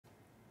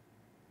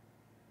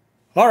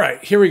All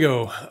right, here we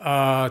go.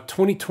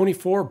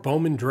 2024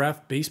 Bowman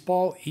Draft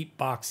Baseball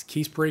 8-box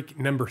case break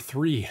number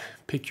 3.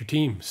 Pick your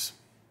teams.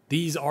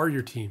 These are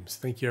your teams.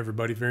 Thank you,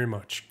 everybody, very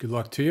much. Good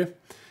luck to you.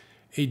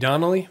 A.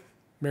 Donnelly,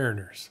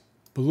 Mariners.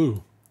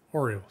 Blue,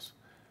 Orioles.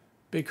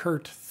 Big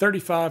Hurt,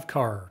 35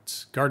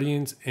 cards.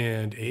 Guardians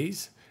and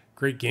A's.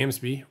 Great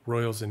Gamsby,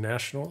 Royals and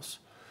Nationals.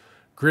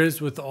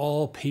 Grizz with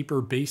all paper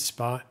base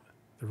spot.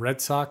 The Red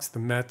Sox, the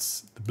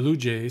Mets, the Blue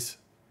Jays,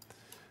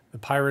 the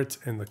Pirates,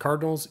 and the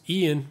Cardinals.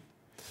 Ian,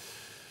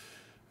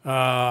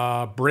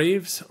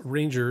 Braves,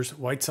 Rangers,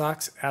 White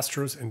Sox,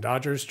 Astros, and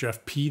Dodgers.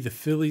 Jeff P, the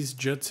Phillies,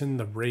 Judson,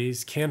 the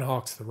Rays, Ken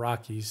Hawks, the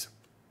Rockies.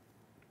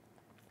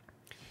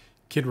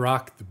 Kid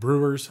Rock, the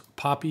Brewers,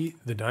 Poppy,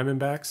 the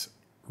Diamondbacks,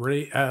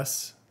 Ray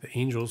S, the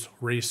Angels,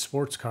 Ray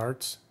Sports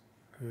Cards.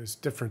 It's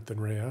different than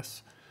Ray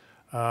S.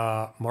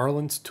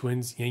 Marlins,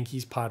 Twins,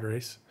 Yankees,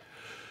 Padres.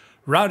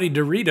 Rowdy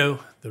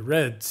Dorito, the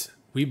Reds,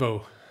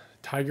 Weibo,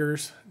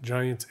 Tigers,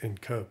 Giants, and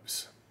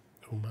Cubs.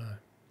 Oh my.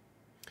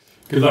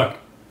 Good luck.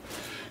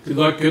 Good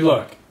luck, good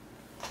luck.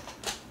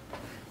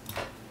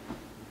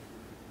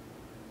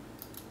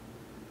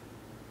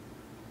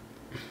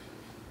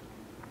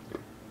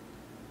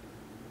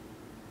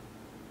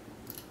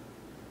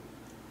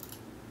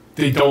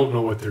 They don't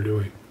know what they're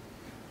doing.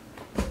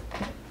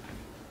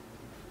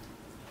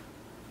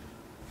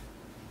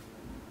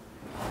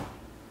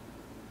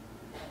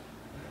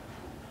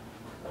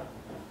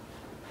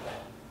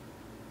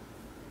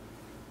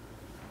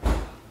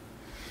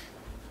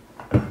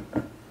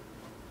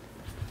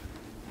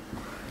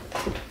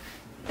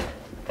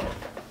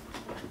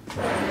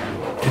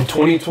 In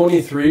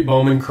 2023,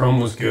 Bowman Chrome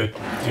was good.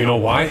 Do you know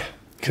why?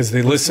 Because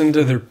they listened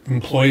to their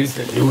employees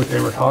that knew what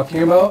they were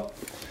talking about,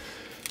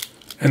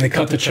 and they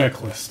cut the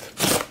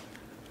checklist.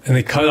 And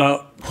they cut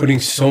out putting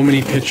so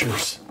many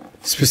pitchers,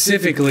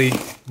 specifically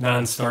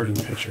non-starting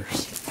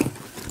pitchers.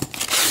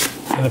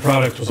 And the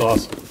product was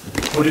awesome.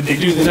 What did they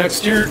do the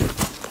next year?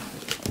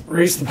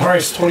 Raise the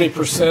price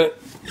 20%,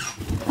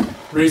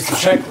 raise the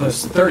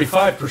checklist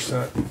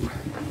 35%.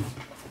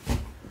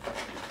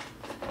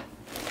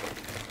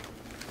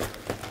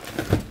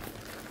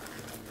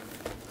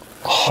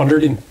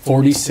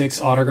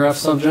 $146 autograph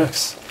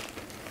subjects.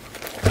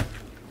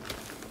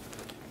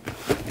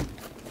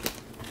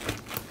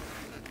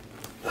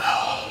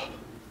 Oh,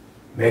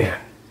 man.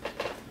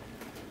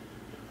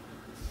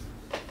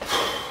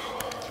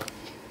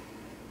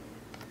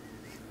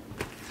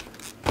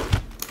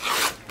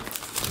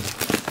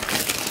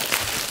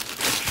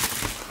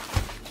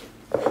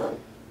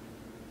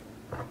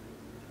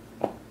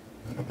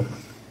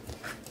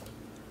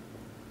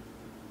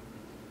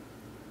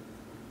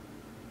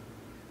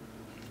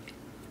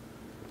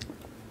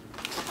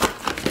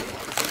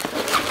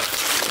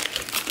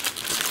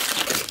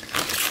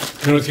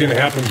 You know what's going to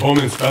happen?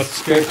 Bowman's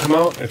Best's going to come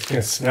out. It's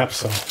going to snap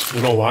some.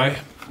 You know why?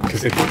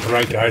 Because they put the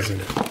right guys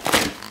in it.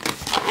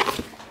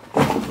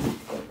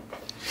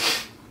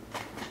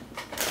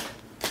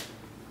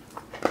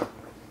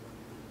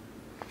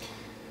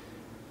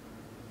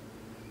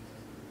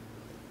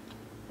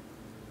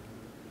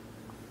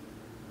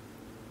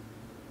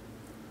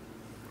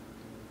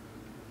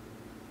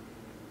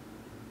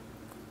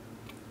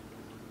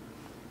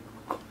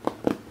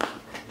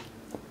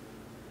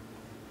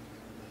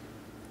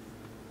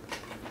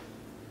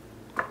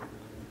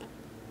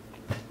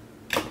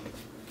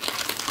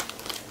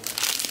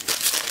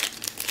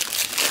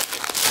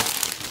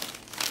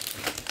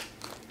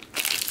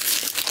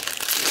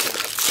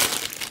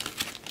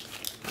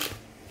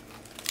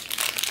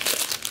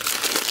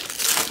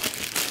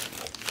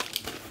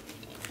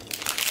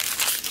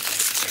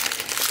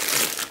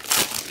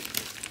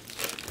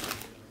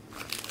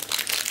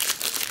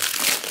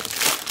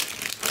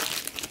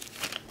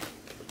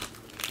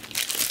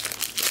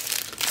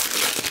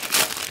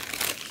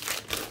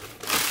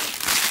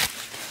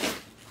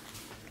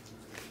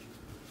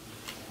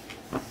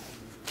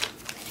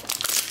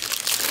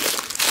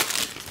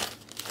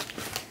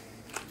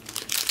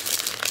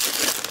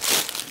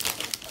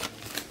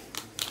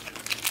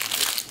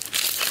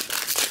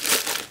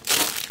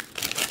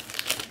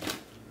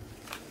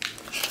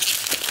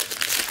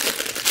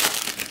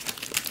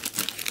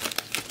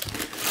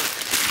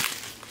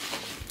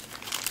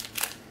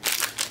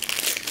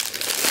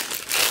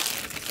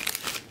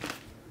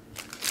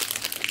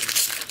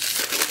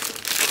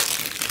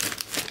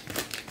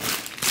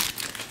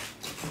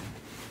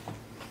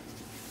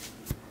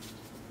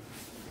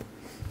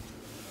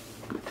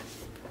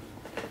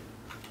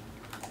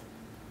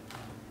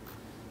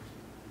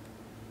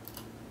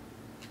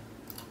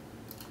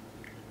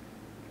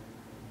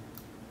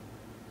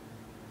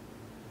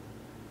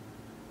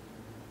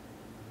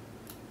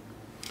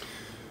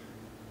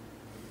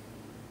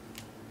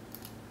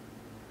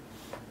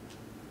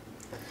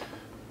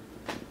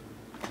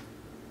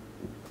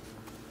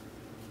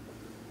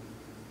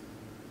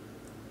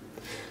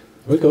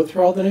 Did we go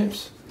through all the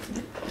names?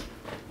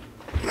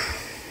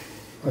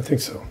 I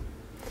think so.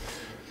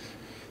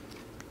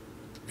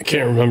 I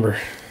can't remember.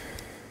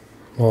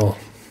 Well,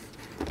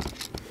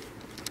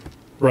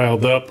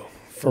 riled up,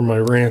 for my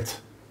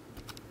rant.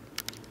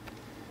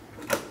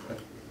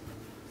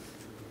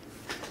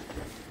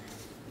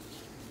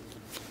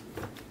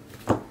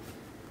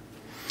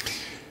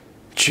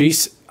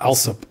 Chase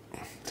Alsop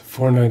to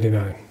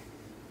 $4.99.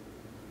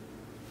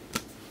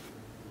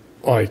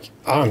 Like,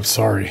 I'm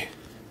sorry.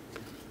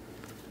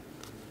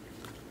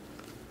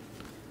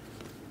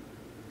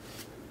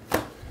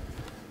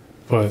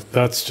 But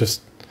that's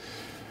just...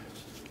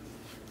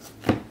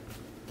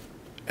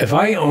 If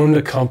I owned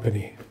a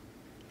company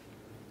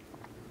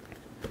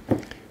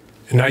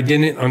and I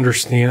didn't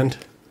understand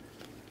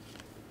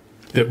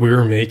that we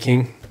were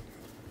making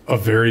a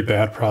very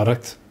bad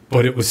product,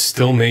 but it was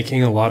still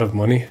making a lot of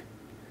money,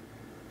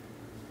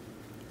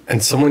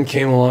 and someone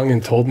came along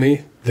and told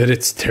me that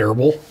it's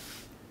terrible,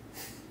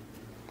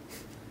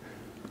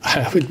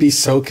 I would be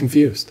so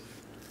confused.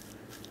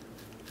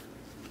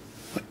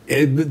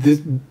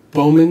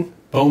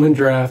 Bowman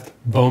Draft,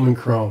 Bowman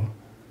Chrome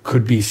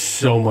could be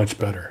so much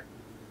better,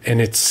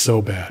 and it's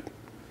so bad.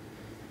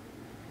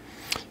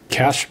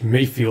 Cash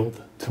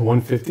Mayfield to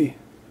 $150.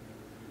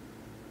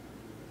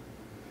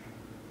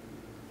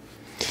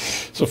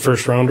 So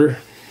first rounder.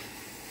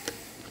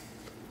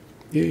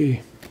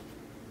 Yay.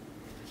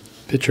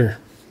 Pitcher.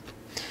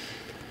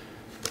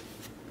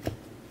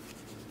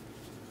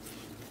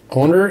 I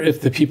wonder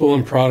if the people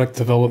in product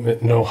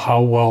development know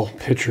how well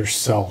pitchers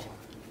sell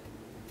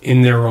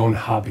in their own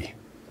hobby.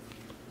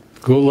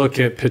 Go look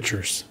at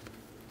pitchers.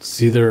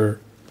 See their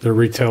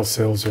retail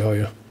sales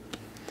value.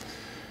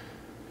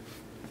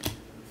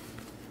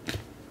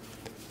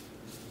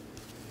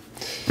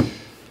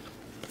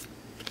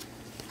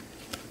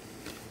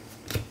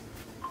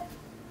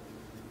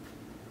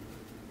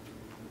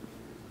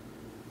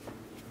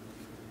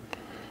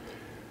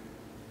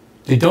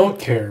 They don't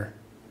care,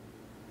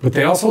 but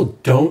they also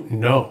don't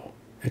know.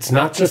 It's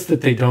not just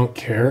that they don't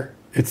care,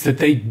 it's that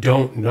they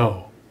don't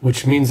know,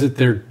 which means that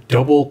they're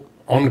double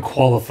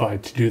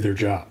unqualified to do their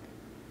job.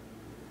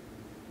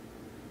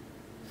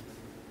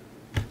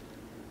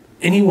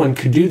 Anyone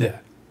could do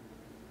that.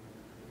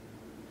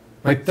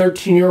 My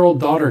 13-year-old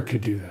daughter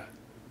could do that.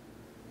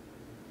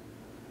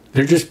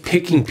 They're just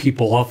picking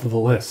people off of the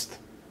list.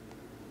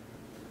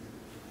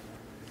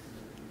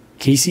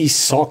 Casey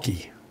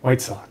Salke,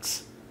 White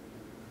Sox.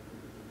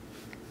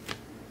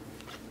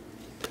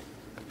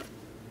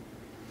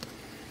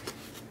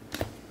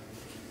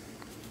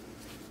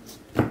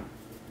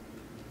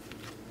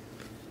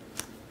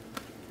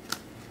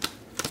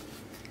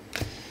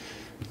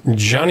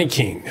 Johnny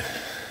King,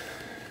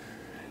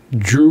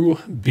 Drew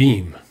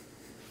Beam,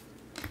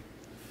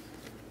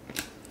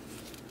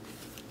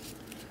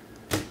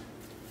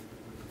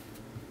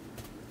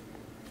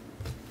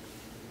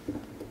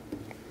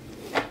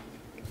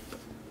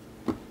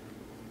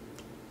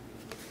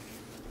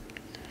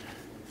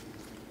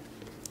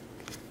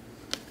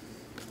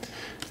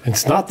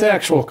 it's not the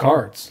actual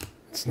cards.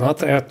 It's not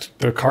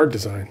the card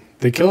design.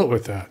 They kill it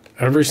with that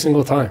every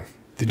single time.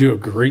 They do a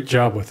great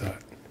job with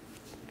that.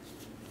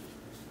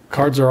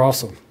 Cards are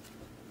awesome.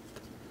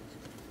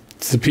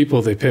 It's the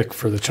people they pick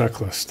for the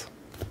checklist.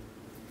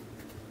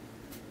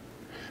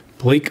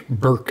 Blake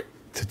Burke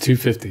to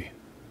 $250.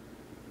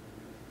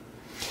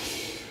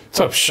 What's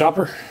up,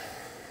 shopper?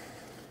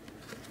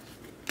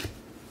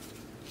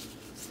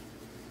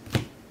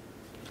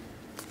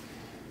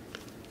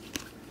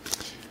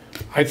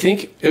 I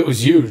think it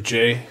was you,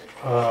 Jay.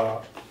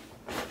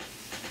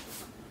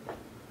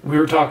 We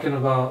were talking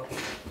about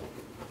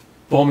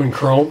Bowman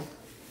Chrome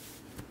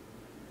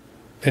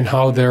and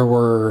how there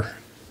were,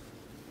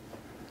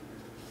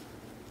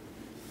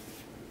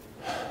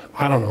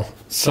 I don't know,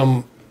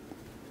 some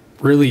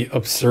really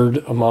absurd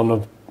amount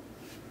of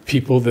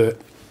people that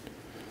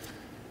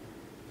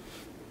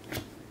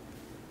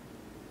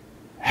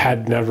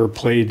had never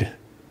played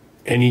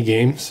any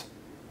games.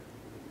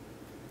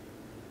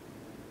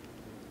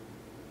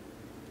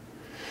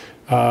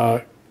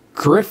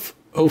 Griff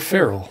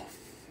O'Farrell.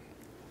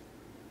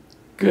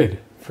 Good.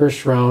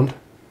 First round.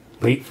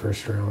 Late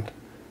first round.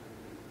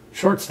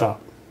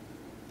 Shortstop.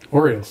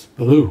 Orioles.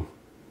 Blue.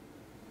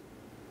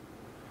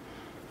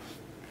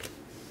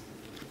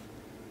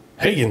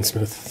 Hagen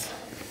Smith.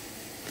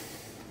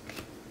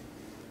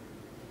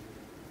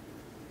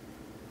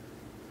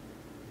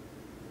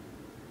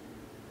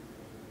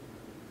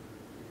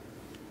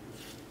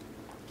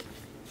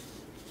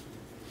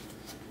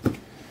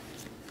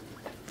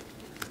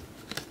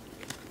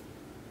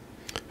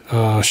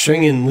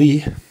 Sheng-In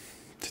Lee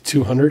to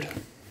 200.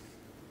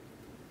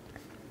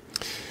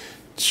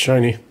 It's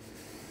shiny.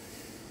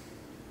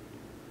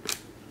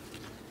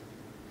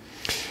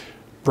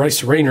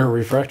 Bryce Rayner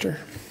refractor.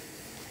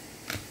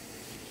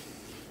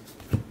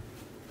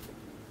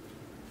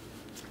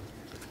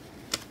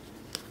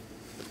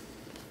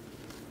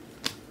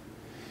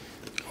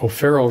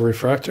 O'Farrell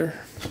refractor.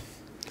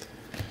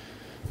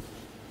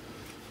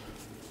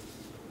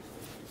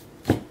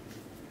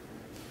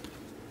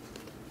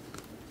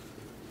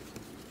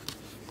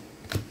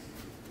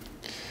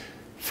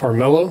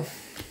 Farmello.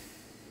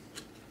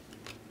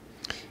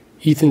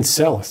 Ethan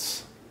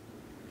Salas.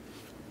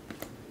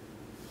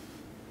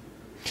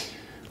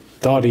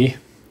 Dottie,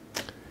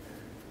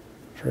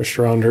 first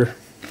rounder.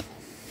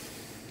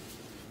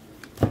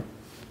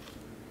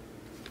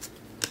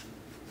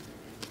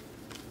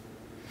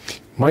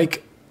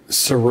 Mike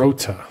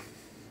Sirota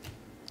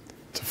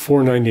to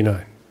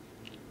 $4.99.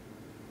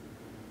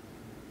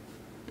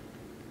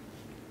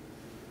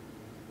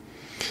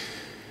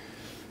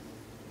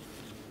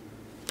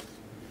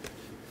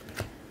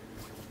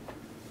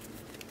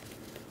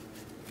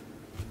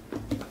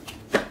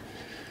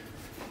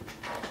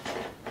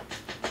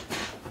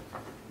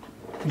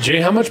 Jay,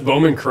 how much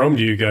Bowman Chrome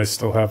do you guys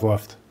still have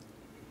left?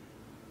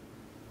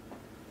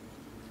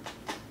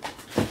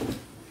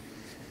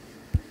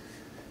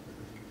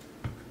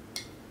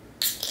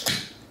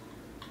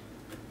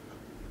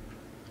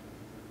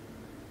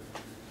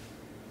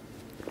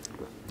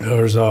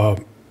 There's a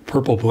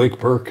purple Blake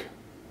Burke.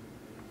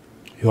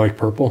 You like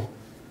purple?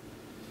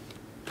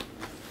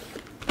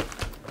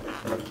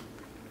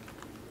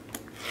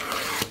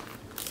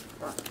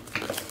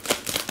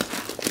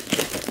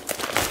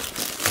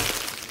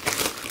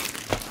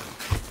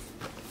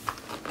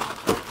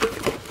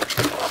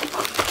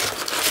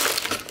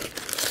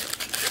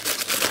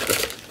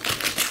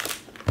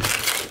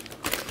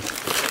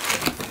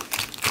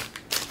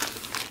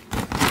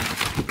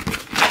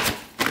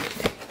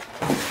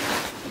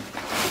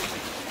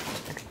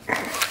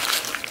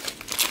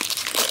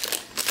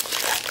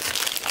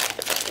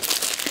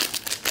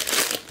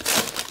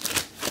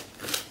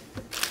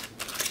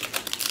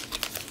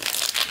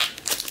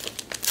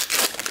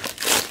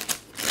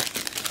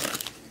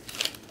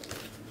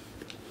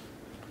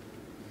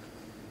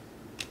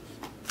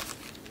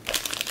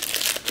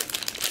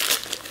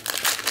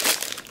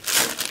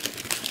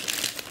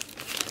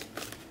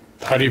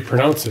 How do you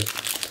pronounce it?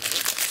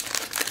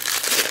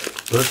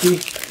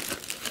 Berkey?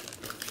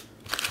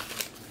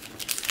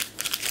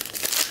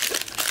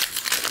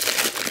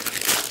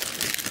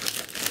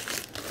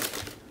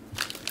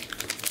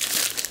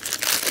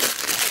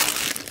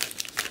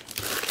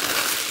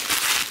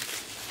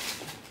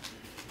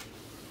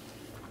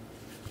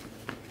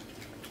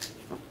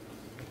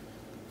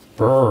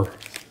 Brr.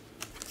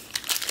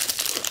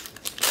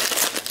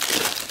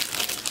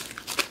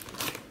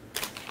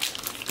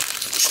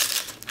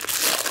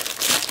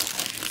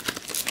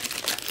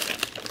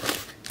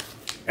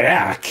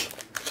 Ack.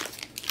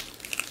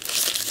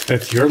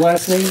 That's your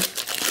last name?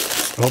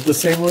 Spelled the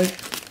same way?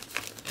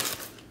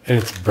 And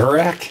it's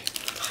Burak?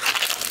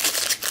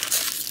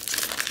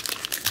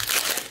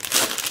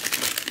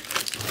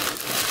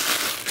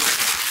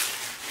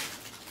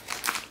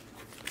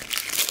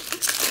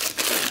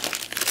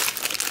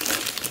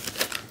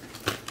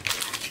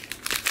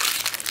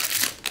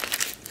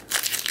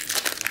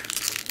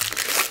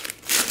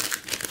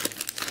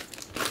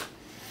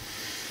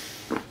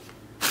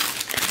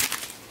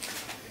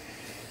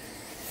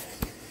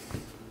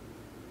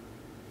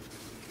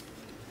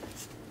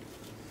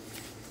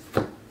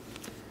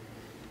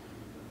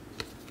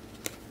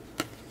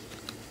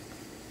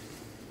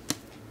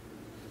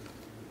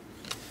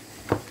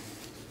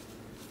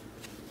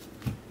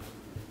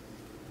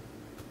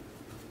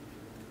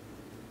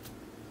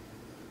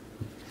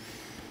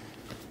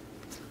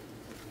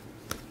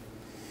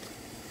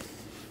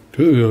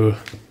 Ooh,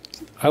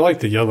 I like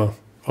the yellow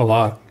a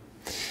lot.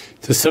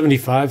 To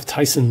 75,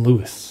 Tyson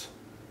Lewis.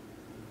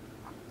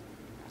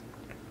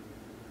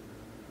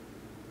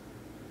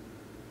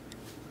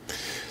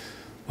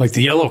 Like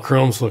the yellow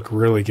chromes look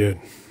really good.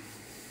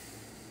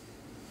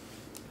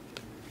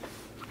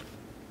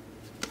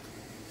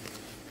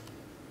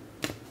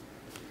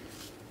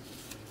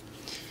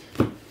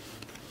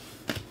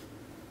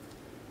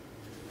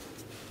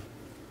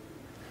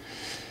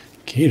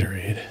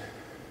 Gatorade.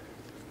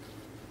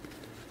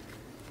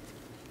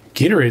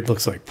 Gatorade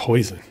looks like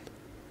poison.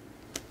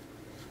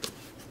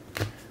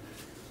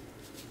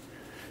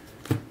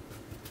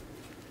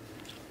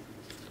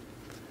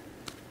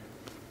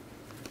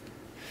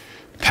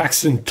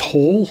 Paxton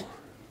Toll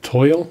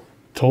to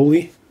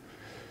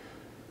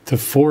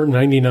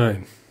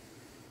 $4.99.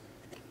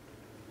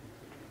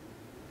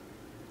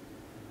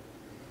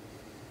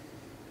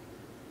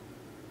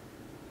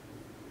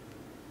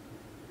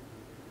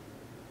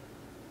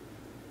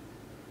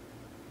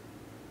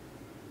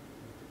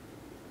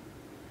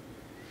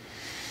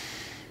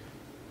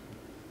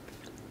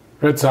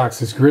 Red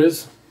Sox is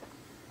Grizz.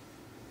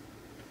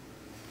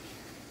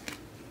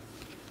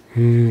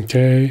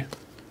 Okay.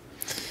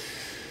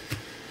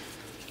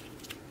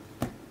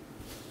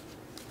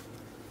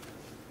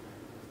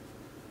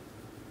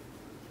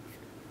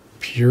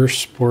 Pure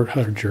Sport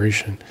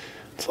Hydration.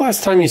 When's the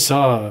last time you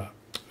saw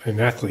an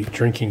athlete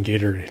drinking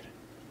Gatorade?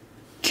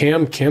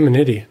 Cam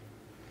Caminiti.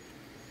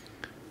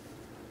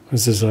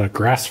 This is a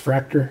grass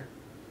fractor.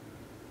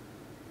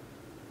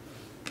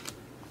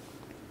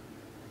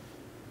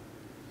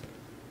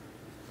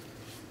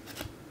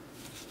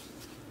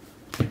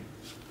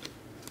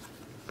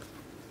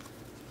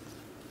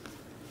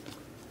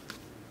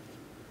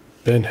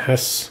 Ben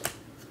Hess.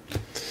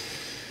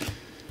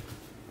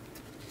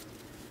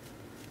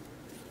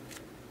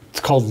 It's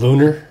called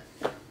Lunar.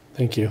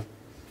 Thank you.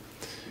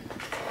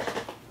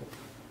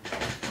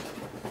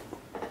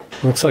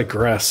 Looks like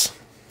grass.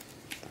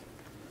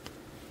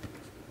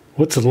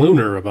 What's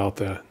lunar about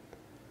that?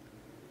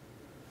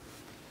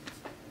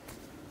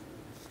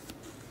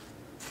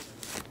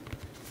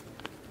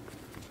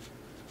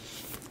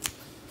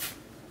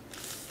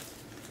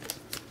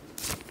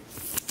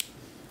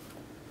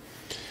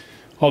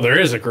 Oh, there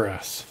is a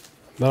grass.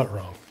 I'm not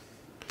wrong.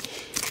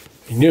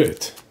 I knew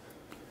it.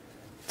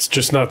 It's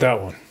just not that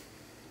one.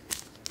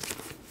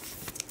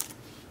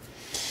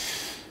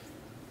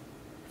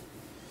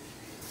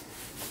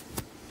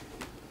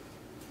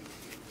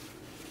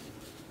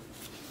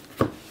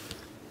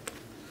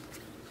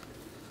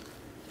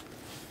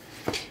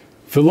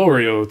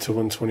 Villorio to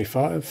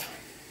 125.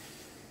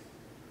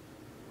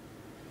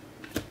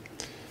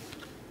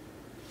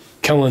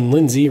 Kellen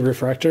Lindsay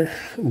refractor.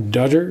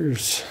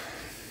 Dodgers.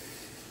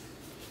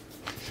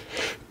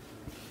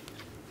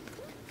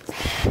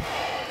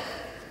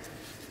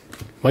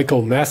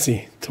 Michael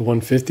Massey to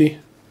 150.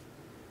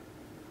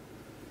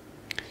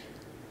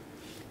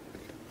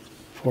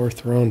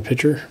 4th round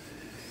pitcher.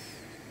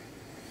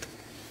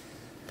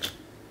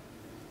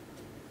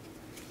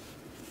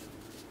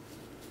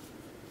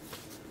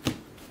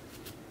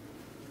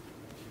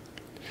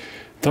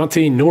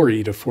 Dante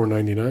Nori to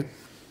 499.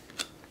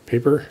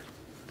 Paper.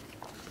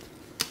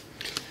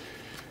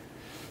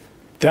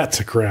 That's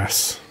a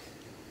grass.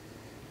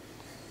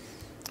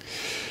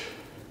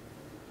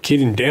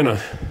 Caden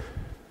Dana.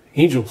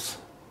 Angels.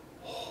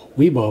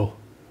 Weibo.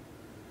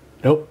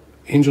 Nope.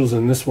 Angels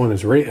in this one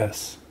is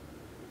Reyes.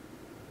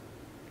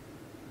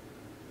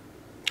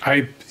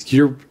 I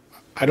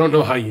don't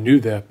know how you knew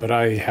that, but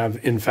I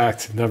have in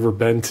fact never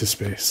been to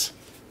space.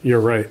 You're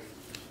right.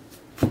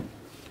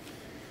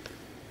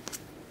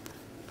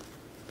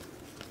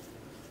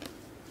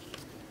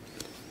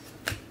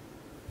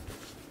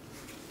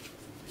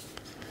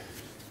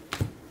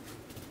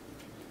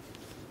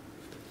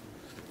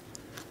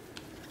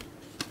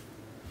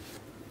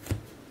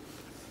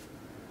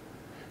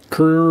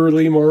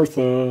 Curly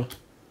Martha.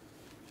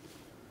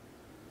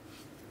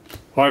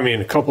 Well, I mean,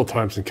 a couple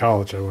times in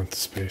college I went to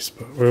space,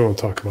 but we won't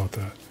talk about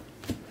that.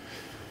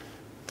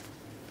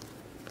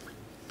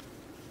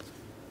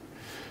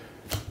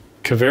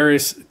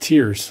 Cavaris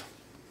Tears.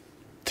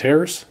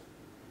 Tears?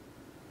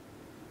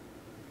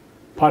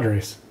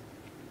 Padres.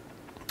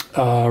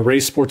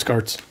 Rays Sports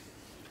Cards.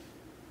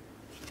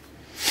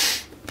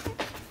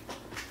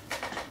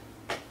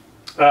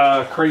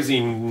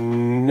 Crazy.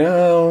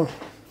 No.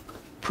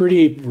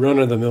 Pretty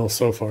run-of-the-mill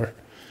so far.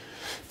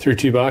 Through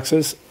 2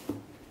 boxes.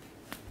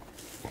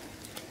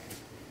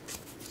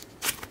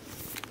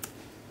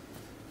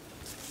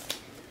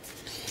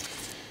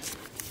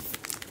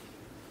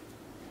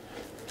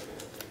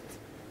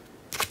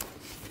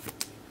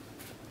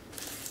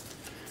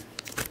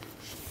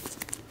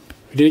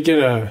 We did get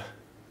a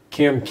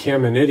Cam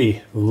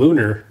Caminiti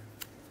Lunar.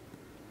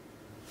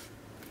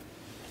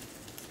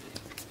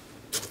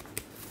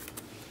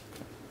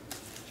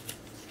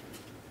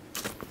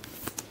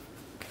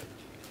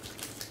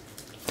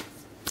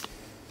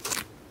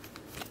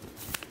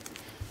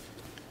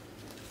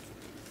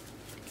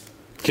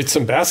 Get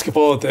some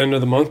basketball at the end of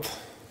the month.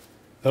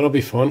 That'll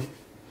be fun.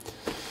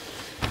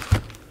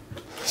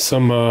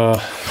 Some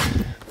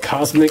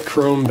Cosmic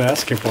Chrome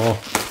basketball.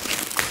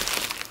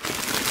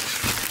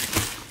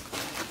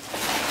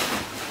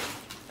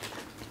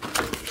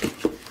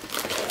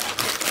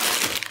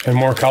 And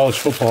more college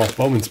football.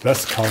 Bowman's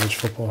best college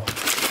football.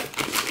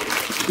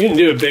 We can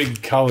do a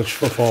big college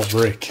football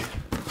break.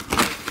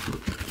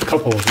 A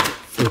couple of them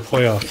for the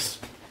playoffs.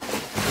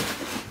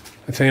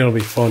 I think it'll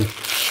be fun.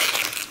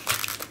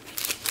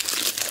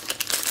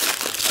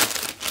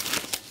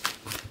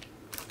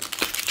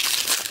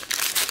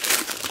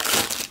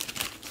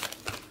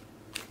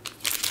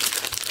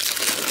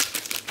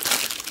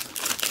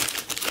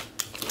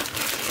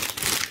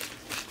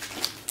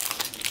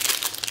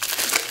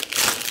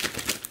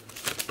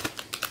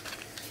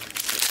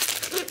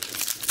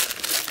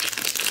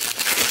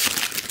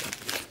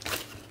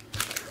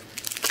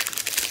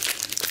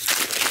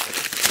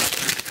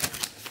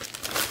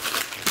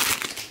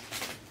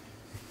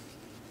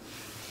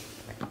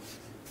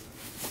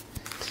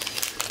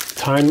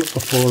 Time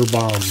for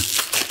bomb.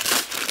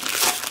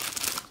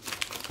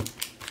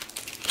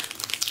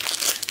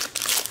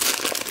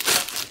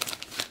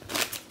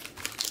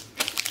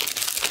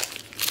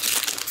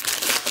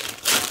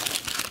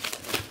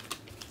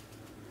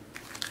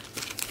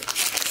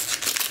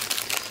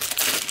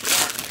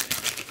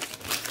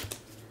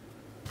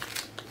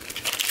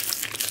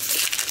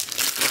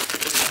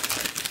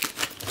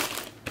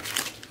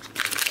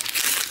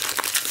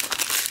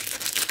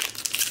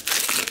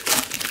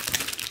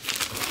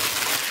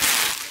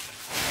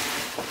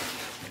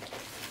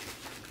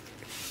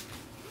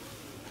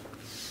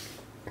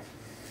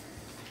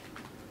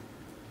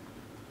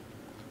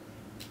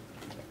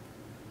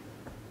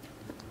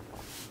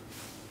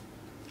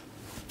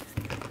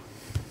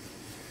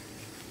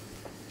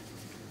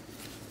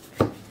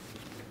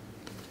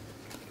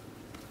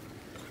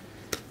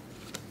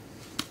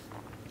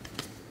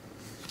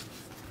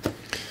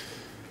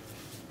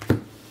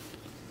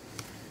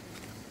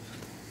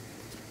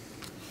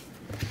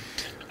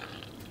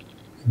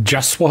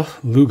 Joshua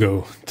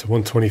Lugo to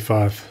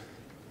 125.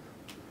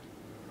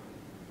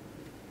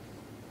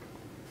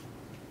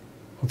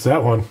 What's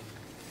that one?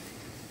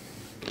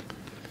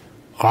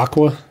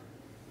 Agua.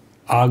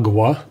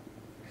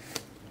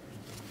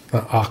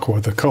 Not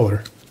aqua, the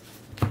color.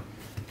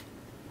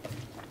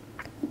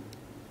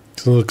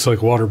 It looks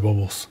like water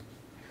bubbles.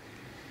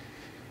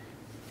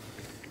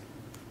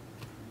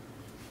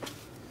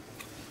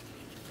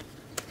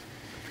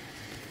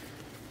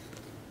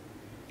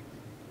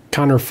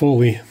 Connor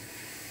Foley.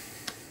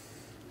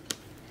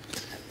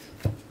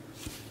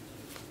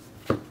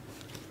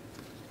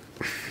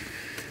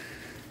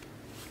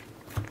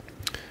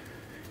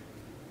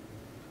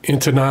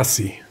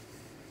 Antonassi.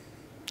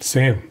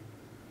 Sam.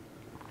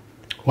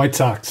 White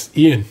Sox.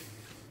 Ian.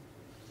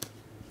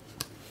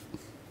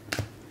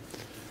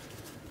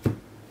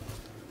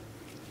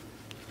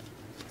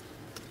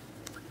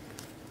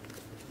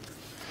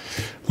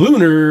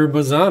 Lunar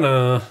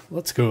Bazana.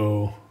 Let's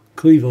go.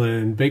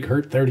 Cleveland. Big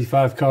Hurt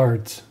 35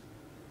 cards.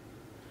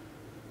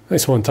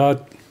 Nice one,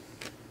 Todd.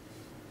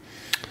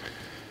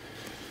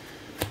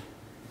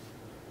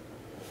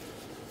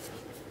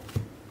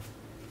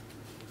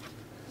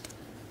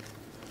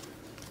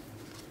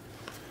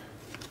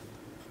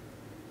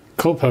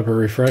 Culpepper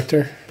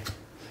refractor.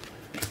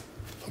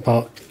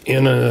 About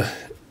Antonassi.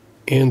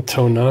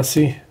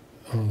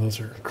 Oh, those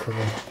are curl.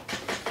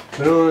 I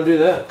don't want to do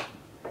that.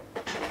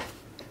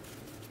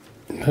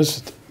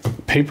 That's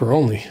paper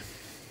only.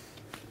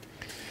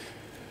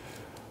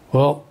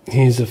 Well,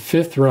 he's a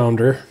 5th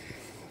rounder.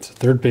 It's a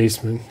 3rd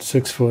baseman,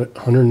 6 foot,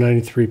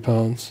 193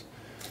 pounds.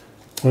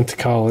 Went to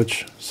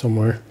college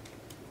somewhere.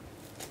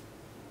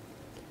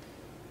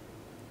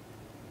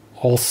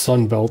 All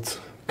Sun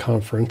Belt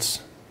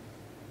Conference.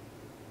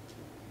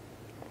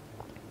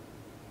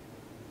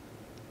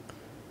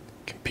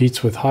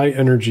 Competes with high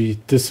energy,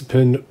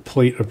 disciplined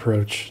plate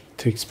approach.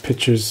 Takes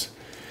pitches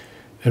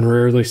and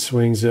rarely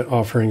swings at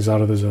offerings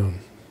out of the zone.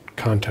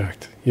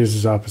 Contact.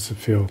 Uses opposite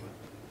field.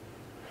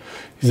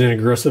 He's an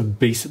aggressive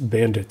base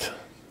bandit.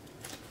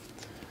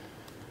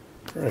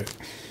 All right.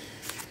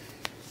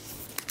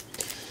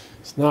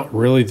 It's not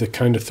really the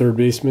kind of 3rd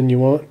baseman you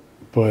want,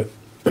 but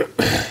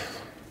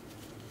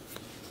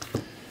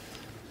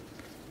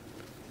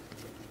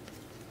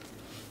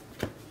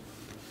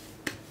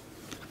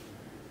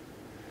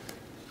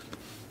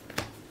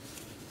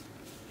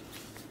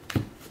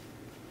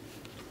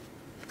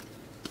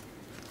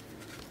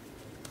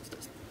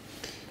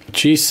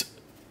Chase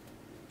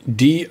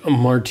D.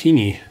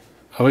 Martini.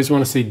 I always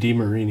want to say Di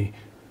Marini.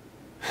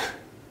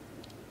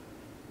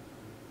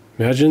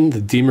 Imagine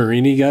the Di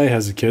Marini guy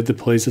has a kid that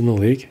plays in the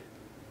league.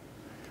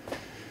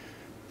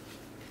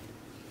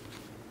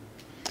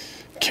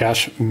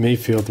 Cash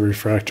Mayfield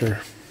refractor.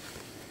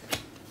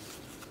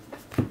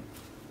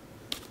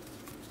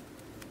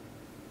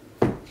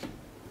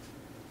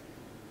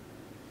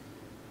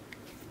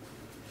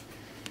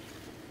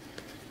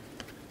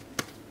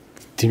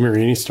 Di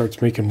Marini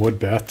starts making wood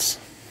bats.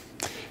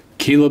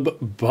 Caleb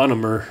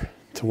Bonham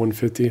to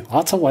 150.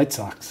 Lots of White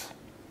Sox.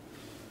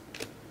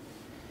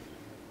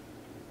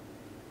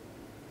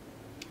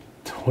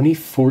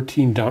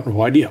 2014 Don.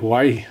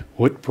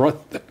 What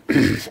brought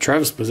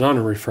Travis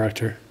Bazzana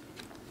refractor?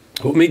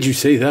 What made you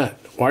say that?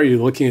 Why are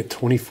you looking at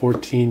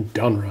 2014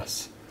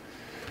 Donruss?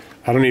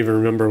 I don't even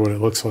remember what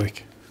it looks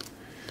like.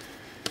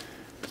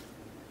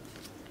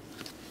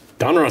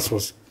 Donruss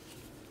was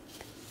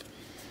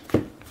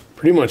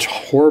pretty much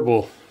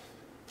horrible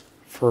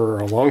for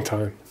a long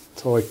time,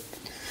 until like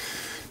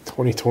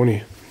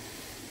 2020.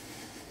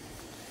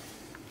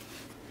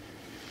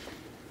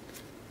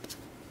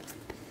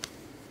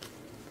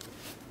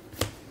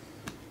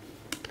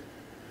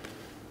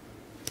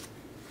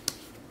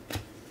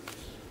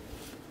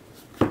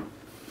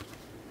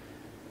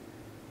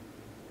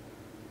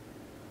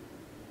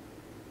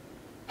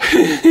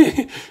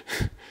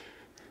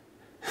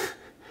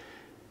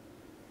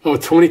 Oh,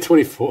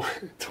 2024.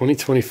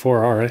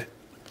 2024, all right.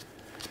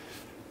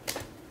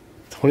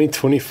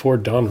 2024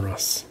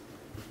 Donruss.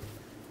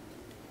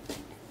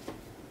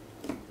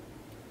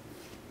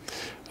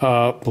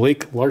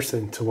 Blake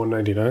Larson to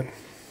 199.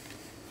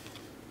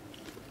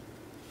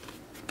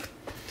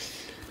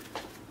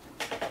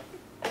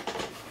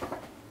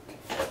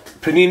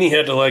 Panini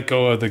had to let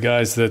go of the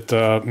guys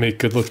that make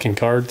good-looking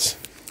cards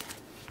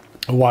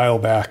a while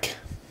back.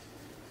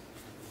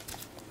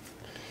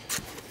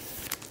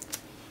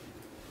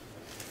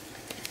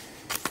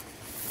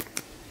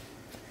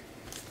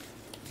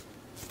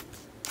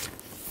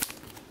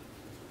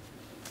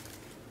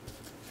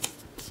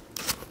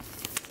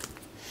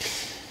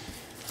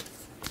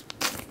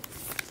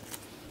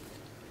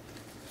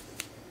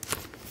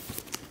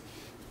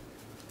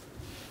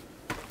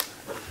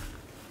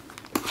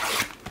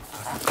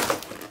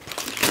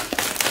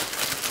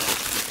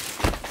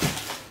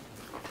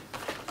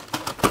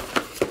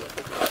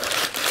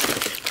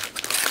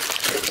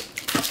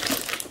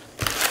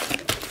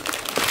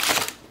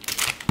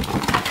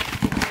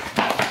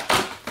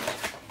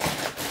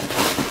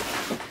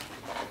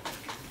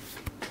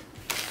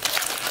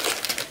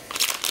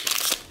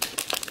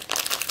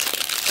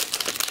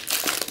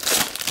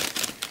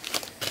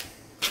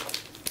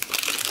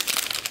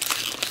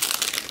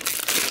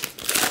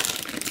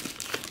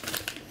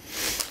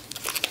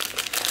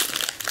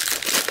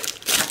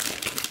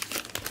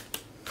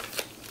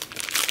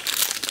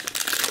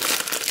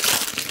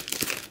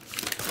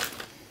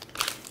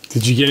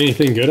 Did you get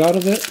anything good out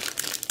of it?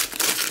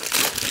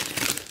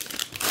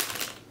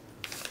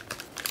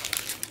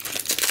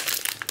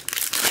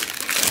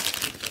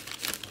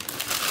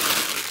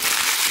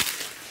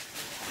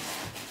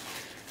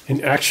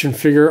 An action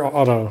figure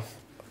auto.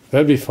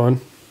 That'd be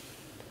fun.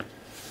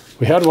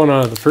 We had one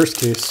out of the first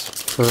case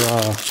for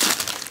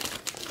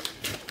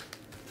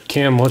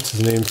Cam, what's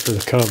his name, for the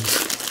Cubs?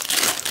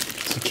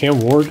 Is it Cam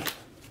Ward?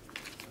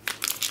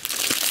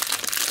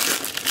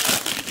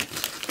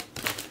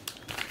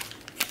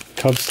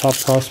 Cubs top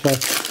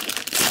prospect.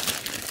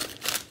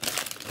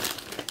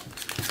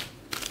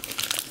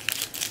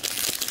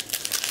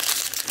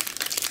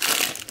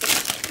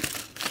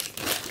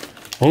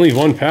 Only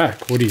one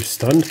pack. What are you,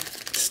 stunned?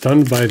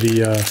 Stunned by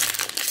the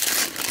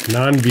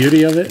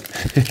non-beauty of it?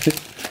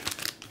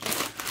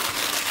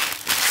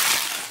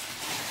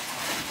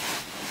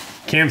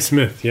 Cam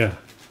Smith, yeah.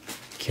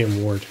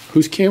 Cam Ward.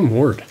 Who's Cam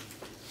Ward?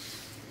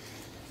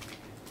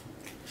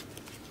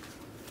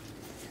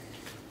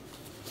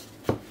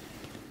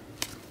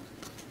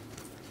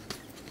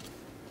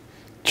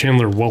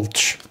 Chandler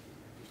Welch.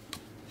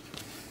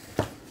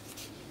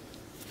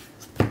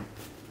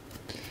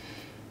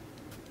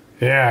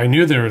 Yeah, I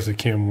knew there was a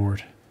Cam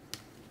Ward.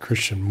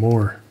 Christian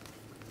Moore.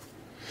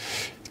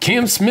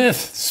 Cam Smith.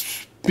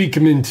 Speak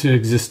him into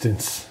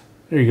existence.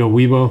 There you go,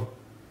 Weibo.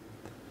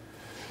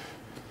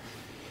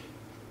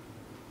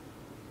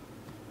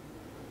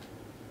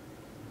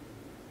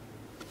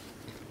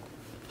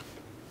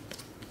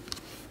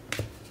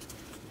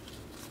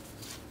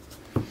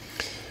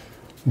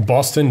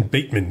 Boston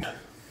Bateman.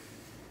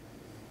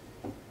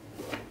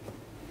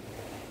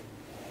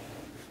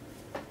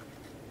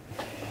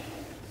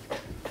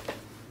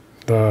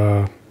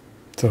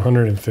 It's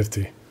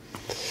 150.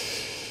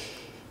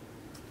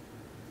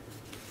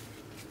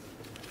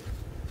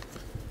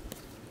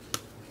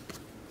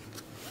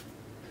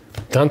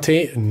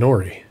 Dante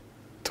Nori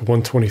to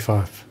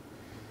 125.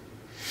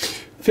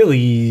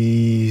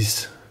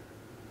 Phillies.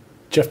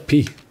 Jeff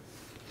P.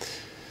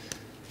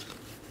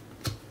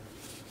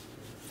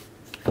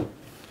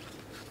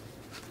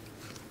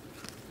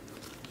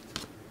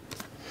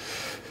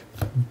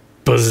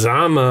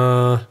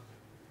 Bazama.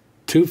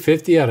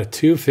 250 out of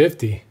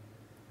 250.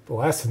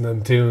 Blasting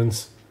them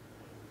tunes.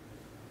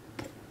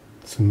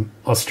 Some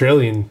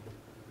Australian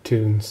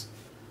tunes.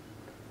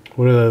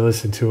 What do they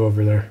listen to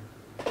over there?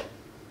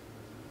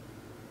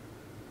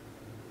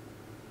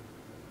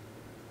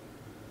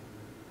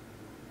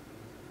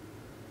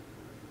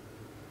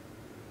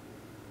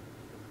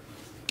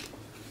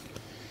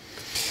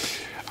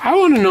 I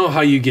want to know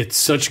how you get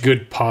such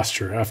good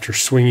posture after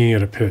swinging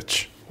at a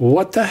pitch.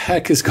 What the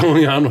heck is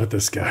going on with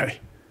this guy?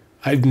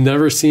 I've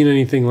never seen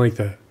anything like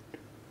that.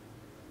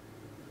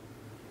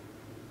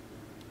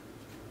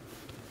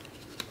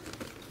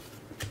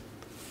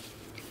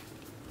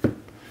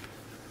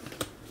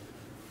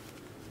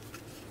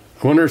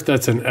 I wonder if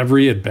that's an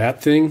every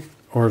at-bat thing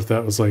or if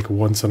that was like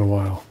once in a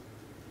while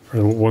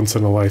or once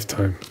in a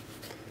lifetime.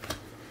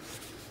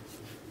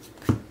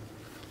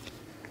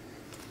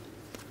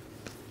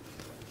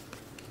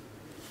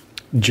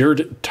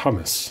 Jared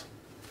Thomas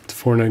to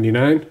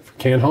 $4.99 for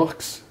Can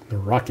Hawks, the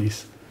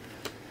Rockies.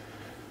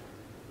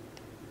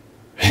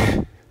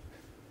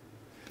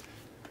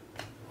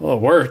 Well,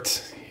 it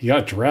worked. He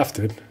got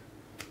drafted.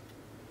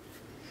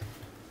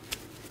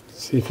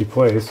 Let's see if he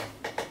plays.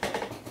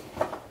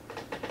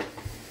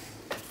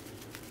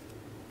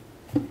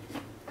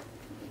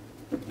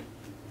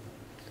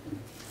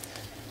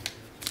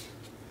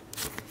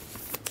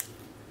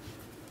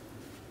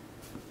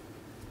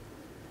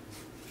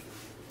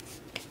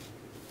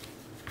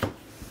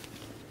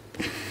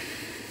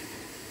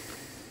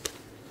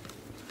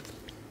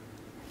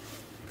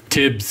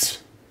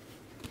 Tibbs.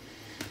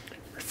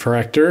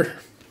 Refractor.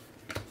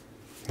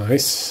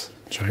 Nice.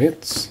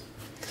 Giants.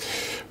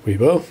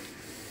 Weibo.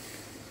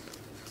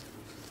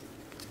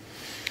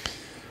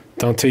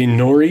 Dante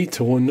Nori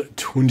to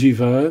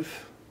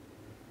 125.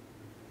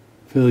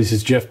 Phillies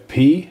is Jeff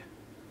P.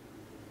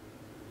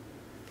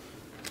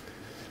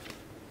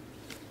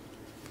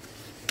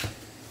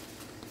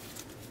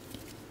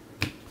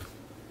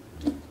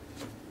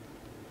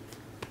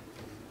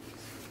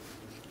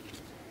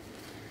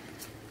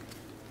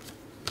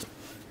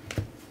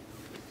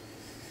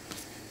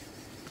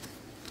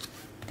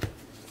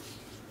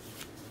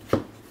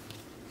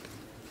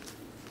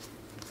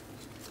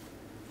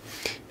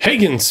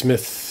 Hagen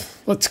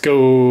Smith. Let's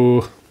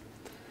go.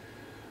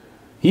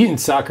 Eating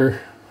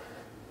soccer.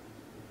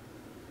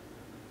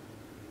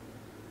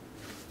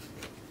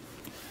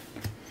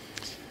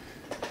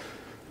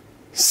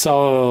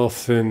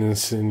 South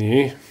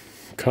Tennessee.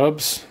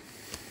 Cubs.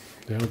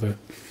 Nailed it.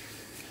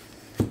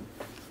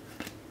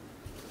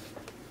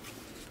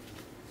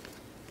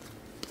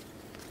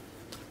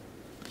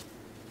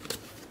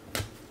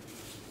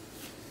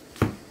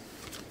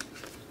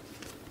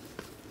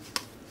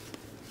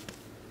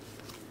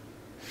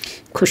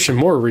 Christian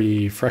Moore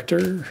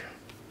refractor.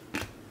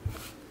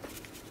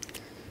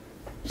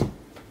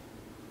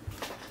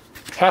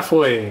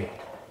 Halfway.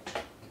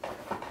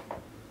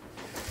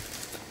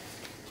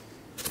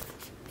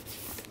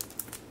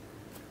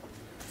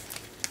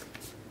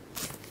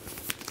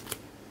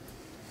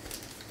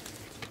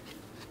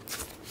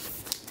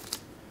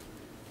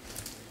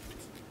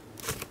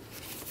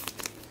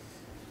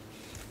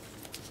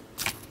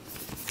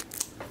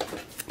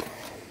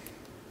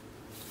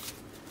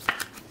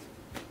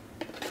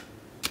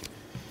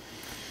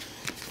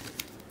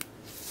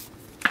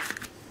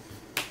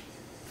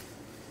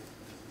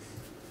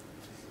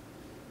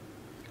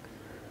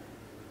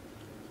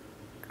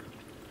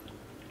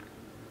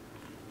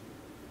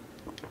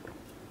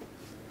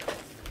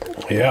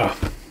 Yeah,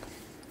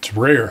 it's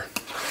rare.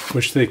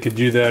 Wish they could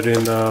do that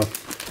in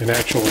an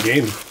actual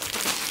game.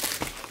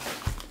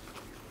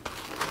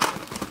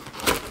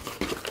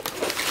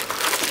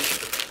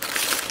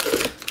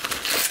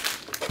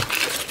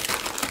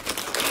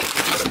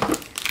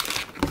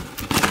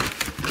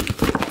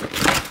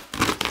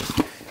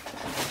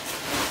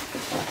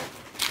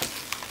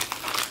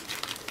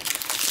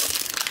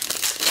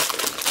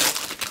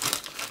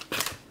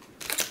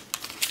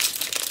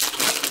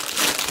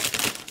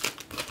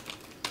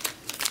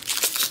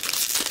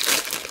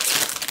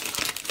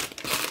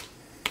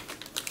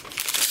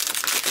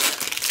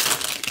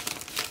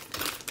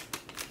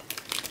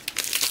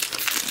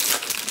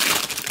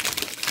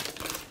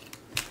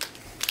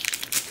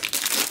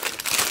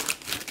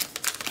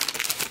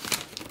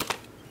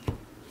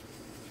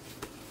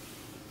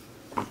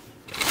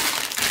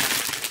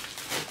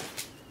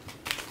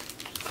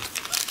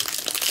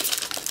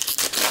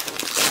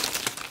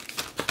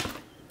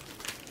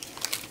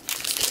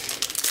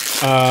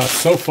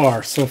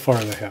 So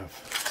far they have.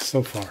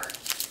 So far.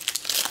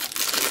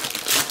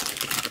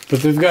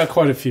 But they've got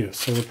quite a few,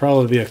 so there'll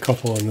probably be a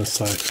couple on this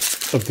side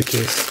of the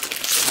case.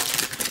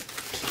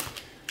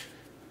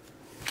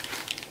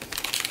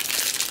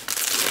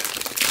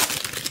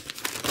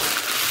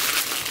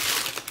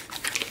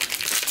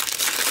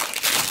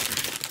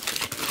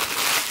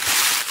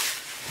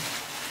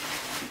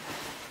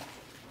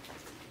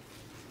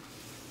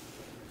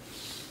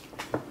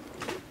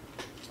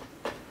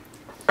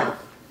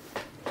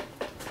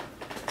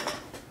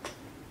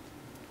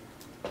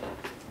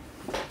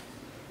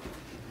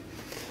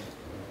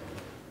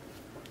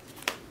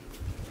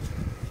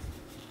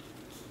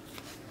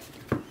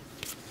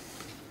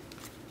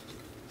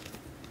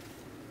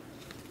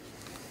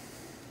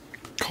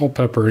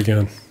 Culpepper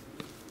again.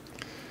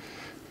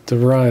 The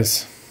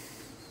rise.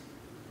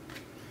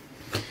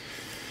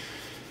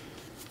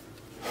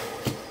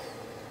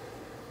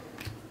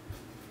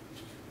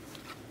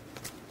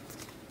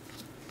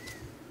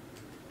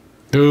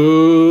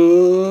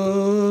 Oh,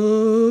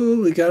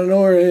 we got an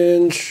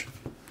orange.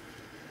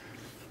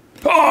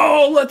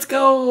 Oh, let's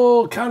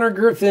go. Connor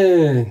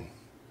Griffin.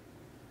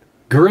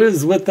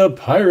 Grizz with the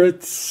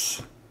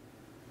Pirates.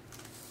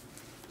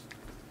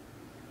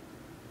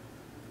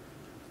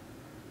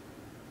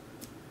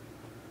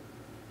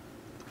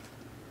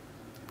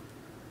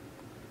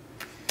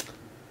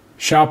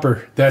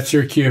 Shopper, that's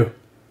your cue.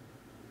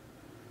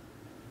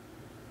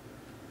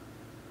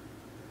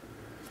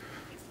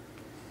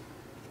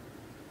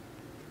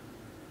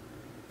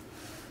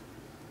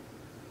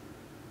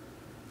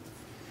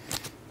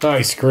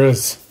 Nice,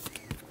 Grizz.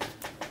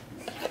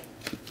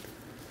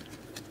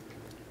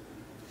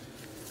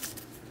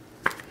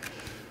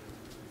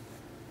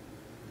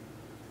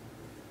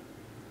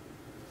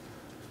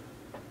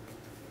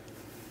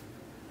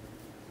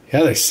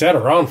 Yeah, they sat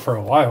around for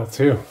a while,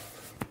 too.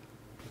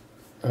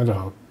 I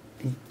don't.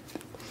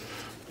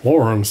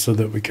 War room so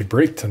that we could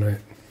break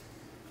tonight.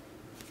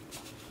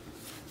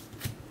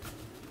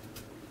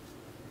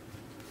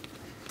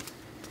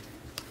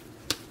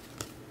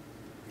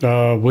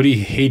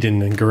 Woody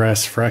Hayden and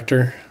Grass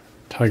Fractor.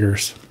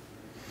 Tigers.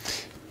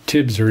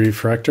 Tibbs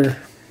Refractor.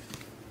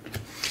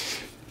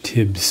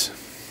 Tibbs.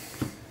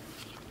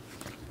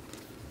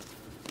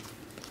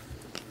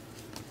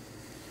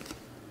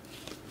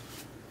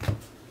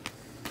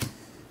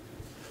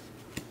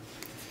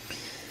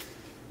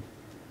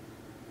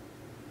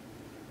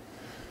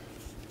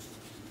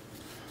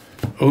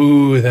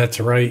 Oh, that's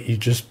right. You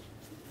just...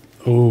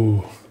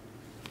 Oh.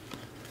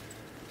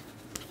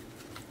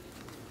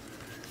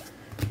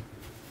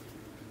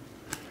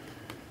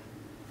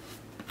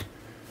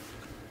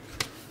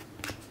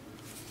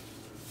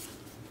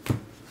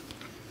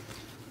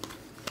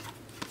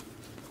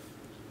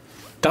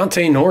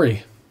 Dante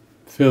Nori.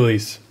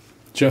 Phillies.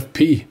 Jeff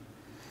P.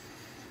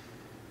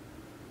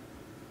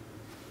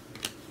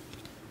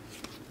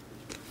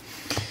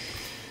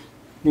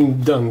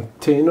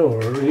 Dante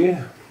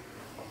Nori.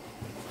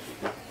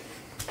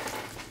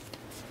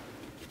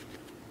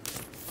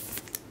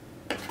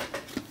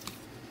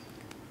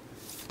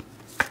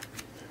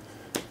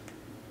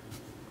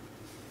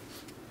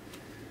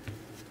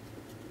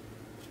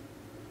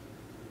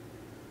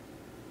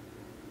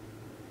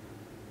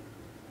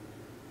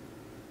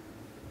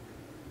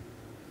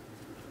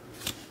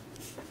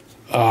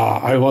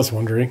 I was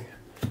wondering.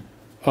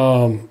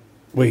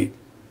 Wait.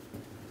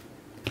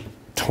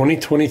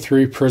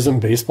 2023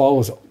 Prism Baseball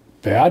was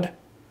bad?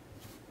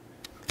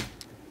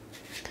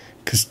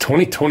 Because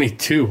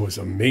 2022 was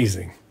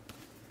amazing.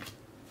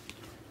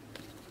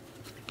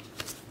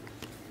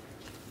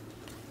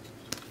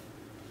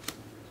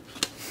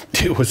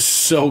 It was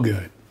so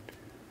good.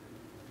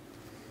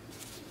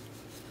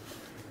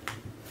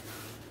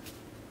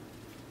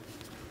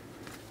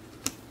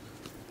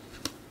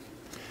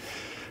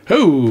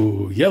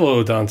 Oh,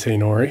 yellow Dante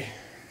Nori.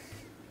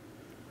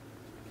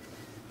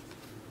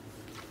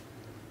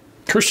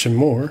 Christian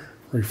Moore,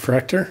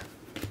 refractor.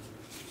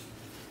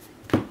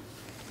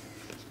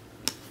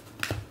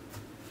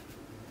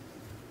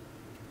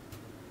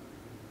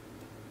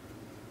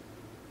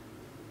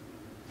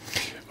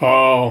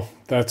 Oh,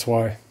 that's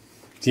why.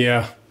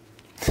 Yeah.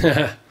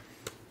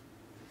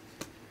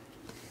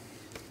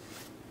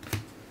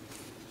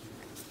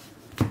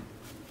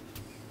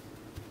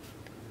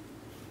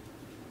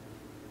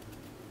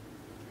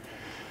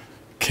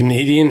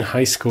 Canadian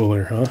high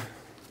schooler, huh?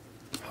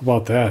 How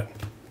about that?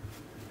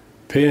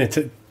 Paying it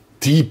to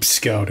deep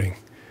scouting.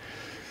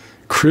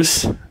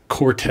 Chris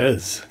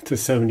Cortez to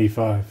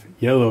 75.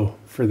 Yellow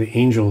for the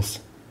Angels.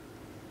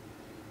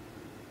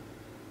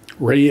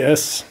 Ray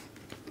S.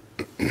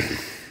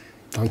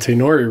 Dante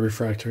Nori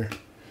refractor.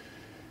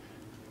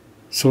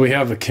 So we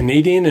have a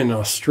Canadian and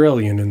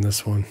Australian in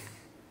this one.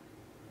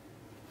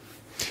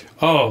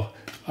 Oh,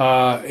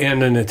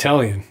 and an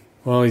Italian.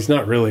 Well, he's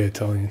not really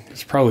Italian.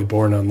 He's probably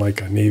born on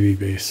like a Navy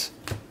base.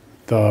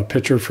 The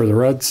pitcher for the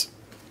Reds.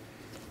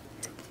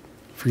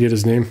 Forget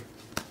his name.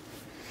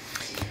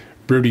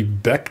 Brody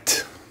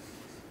Becht.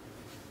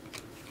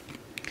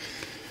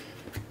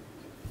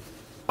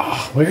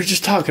 Oh, we were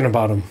just talking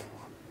about him.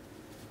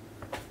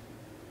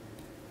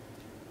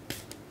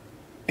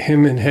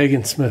 Him and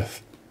Hagen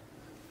Smith.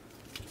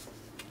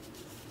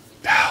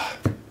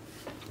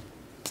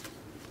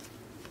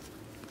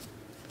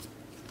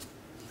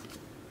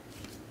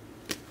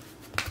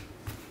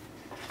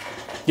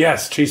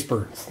 Yes, Chase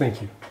Burns.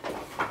 Thank you.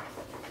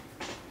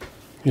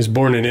 He was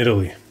born in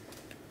Italy.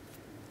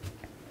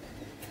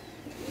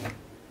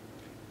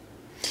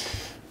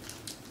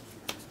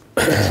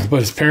 But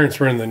his parents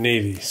were in the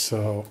Navy,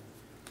 so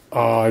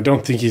I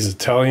don't think he's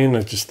Italian.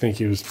 I just think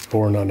he was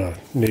born on a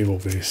naval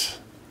base.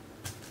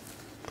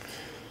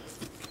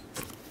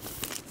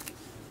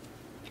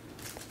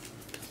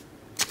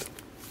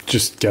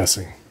 Just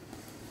guessing.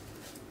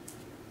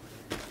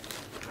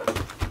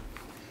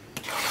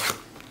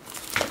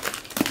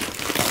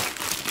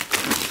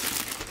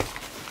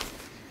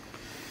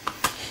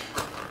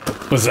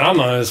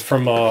 Bazama is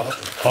from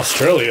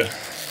Australia.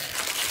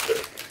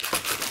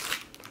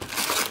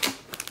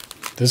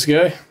 This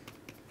guy?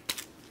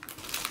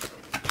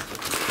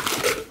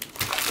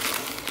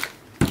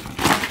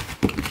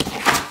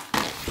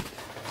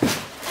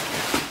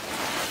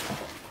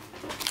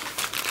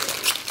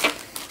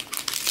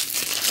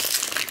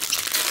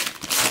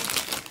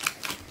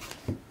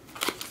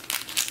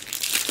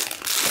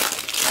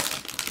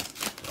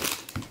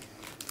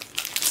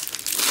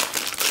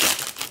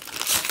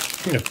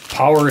 A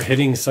power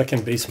hitting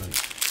second baseman.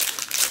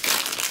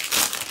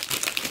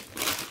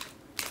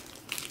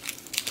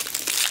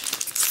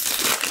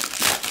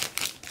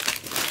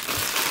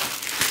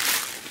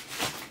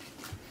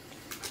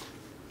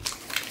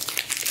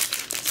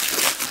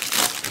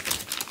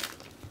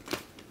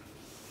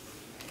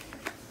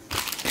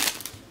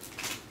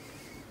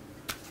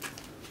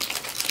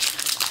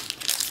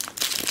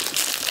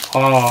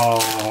 Oh,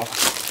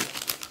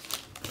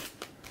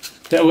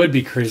 that would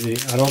be crazy.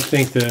 I don't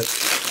think that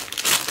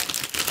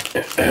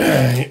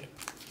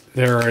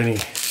there are any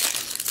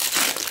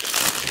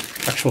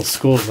actual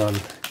schools on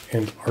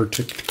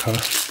Antarctica.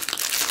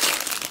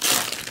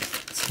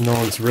 So no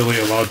one's really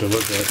allowed to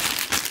live there.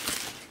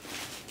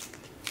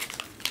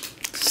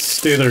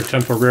 Stay there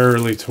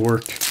temporarily to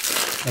work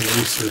on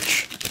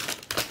research.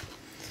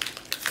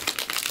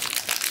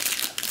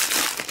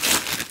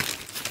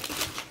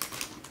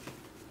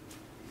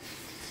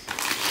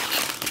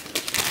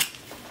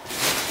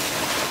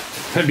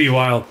 That'd be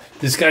wild.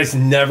 This guy's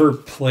never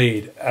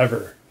played,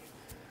 ever.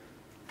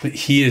 But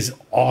he is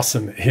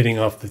awesome at hitting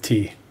off the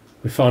tee.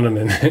 We found him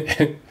in,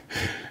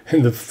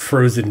 in the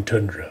frozen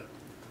tundra.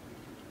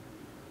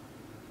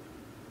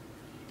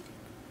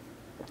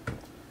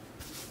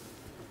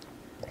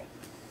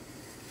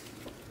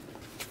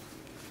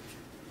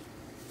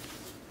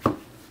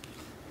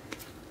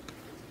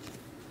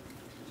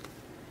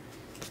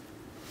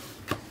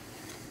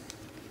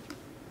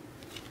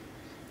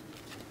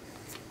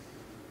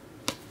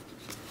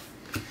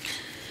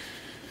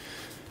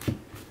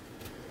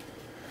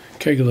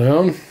 Okay, go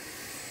down.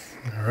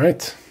 All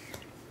right.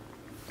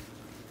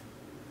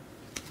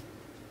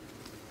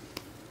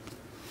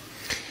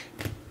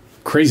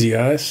 Crazy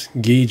eyes,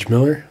 Gage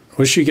Miller. I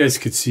wish you guys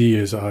could see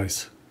his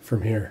eyes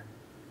from here.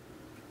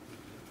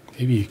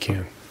 Maybe you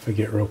can if I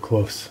get real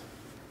close.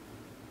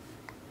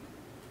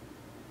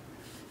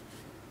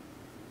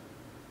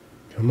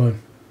 Come on.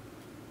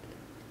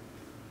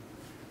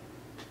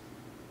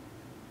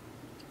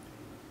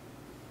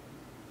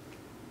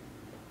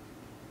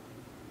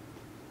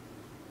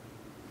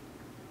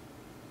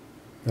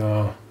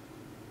 Oh,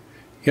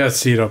 you gotta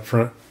see it up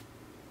front,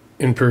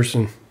 in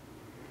person.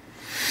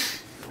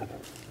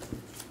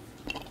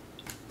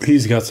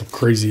 He's got some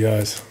crazy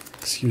eyes.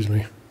 Excuse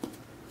me.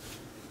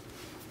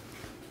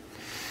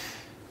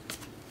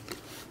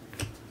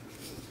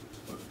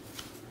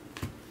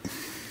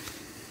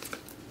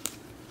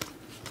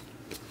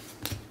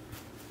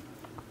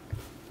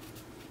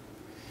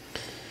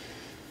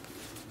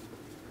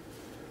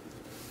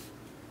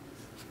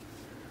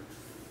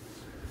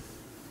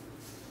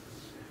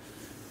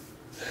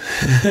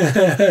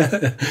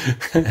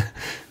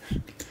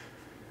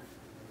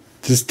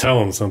 Just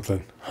tell him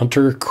something.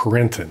 Hunter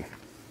Crenton.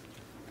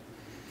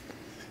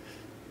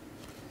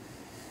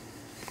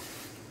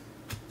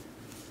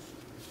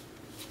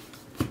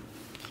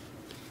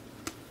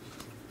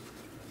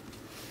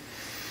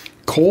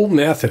 Cole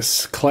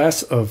Mathis,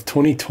 class of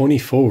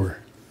 2024.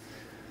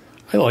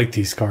 I like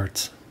these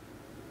cards.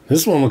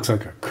 This one looks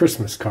like a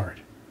Christmas card.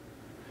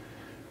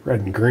 Red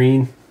and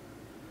green.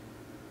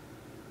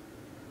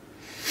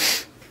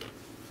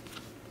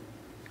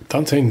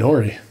 Dante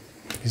Nori.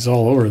 He's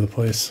all over the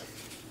place.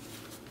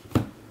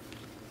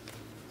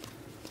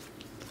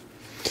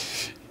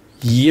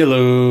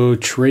 Yellow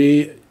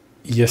Trey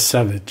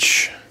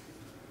Yasevich.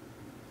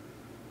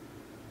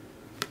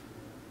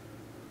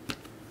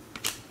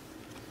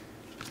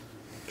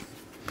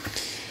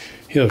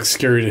 He looks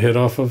scary to hit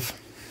off of.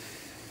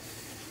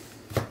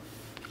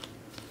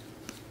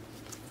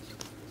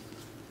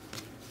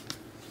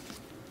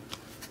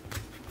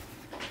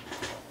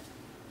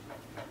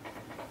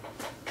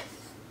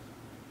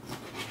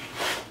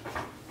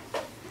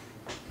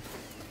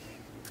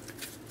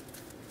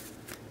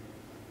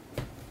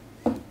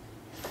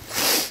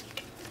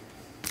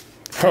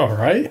 All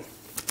right.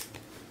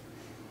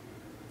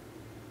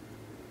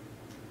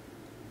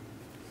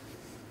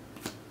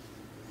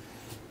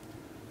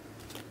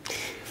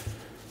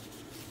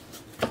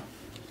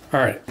 All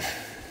right.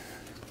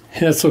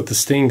 That's with the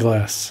stained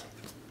glass.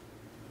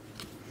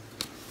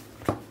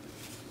 Our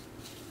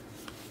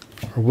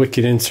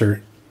wicked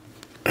insert.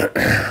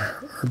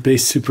 Our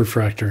base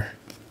superfractor.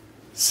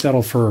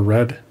 Settle for a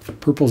red.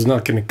 Purple's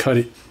not going to cut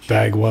it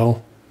bag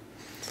well.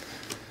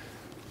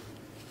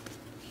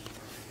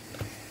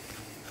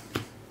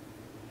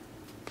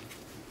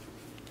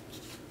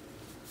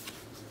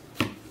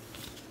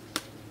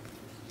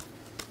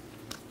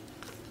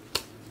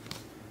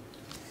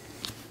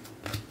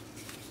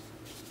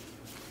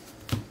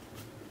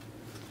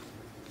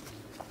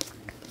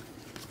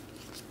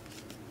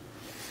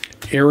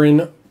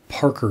 Aaron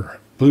Parker,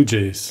 Blue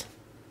Jays.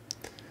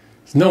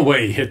 There's no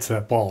way he hits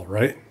that ball,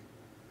 right?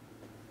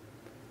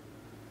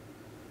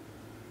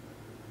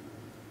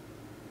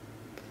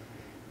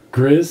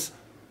 Grizz.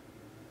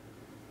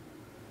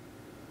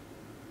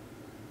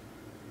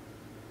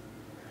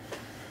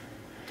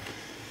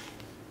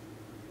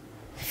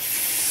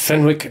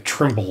 Fenwick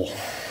Trimble.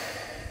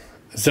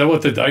 Is that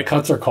what the die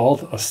cuts are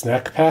called? A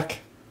snack pack?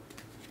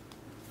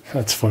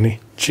 That's funny.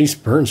 Chase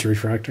Burns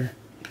refractor.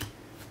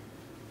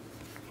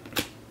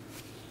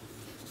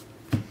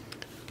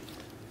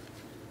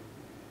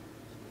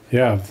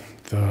 Yeah,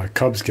 the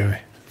Cubs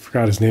guy.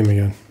 Forgot his name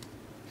again.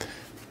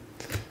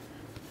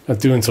 Not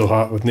doing so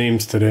hot with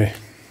names today.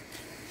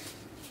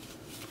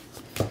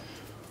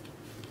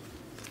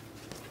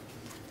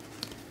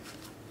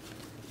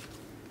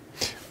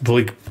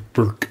 Blake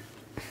Burke.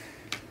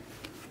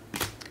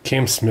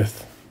 Cam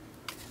Smith.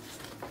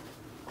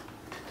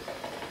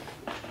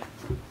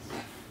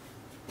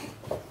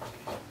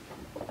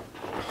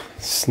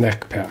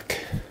 Snack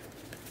pack.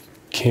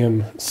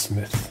 Cam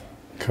Smith.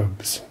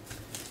 Cubs.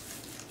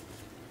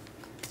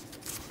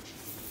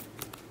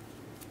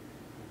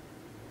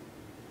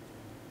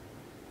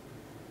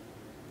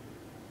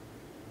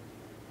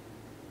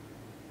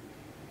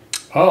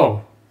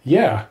 Oh,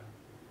 yeah.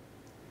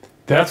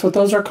 That's what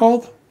those are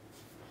called?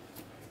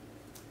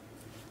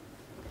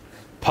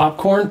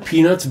 Popcorn,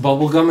 peanuts,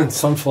 bubblegum, and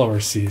sunflower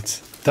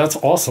seeds. That's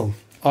awesome.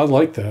 I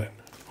like that.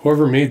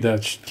 Whoever made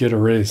that should get a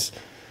raise.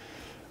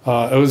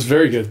 It was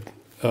very good.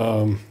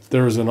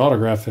 There was an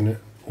autograph in it.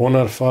 1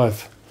 out of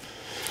 5.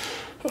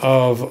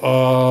 Of,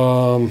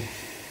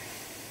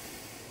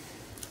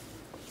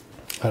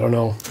 I don't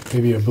know,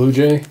 maybe a Blue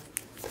Jay?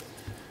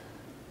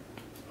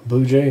 A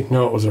Blue Jay?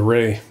 No, it was a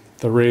Ray.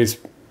 The Rays'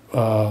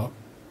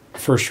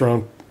 first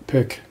round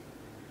pick.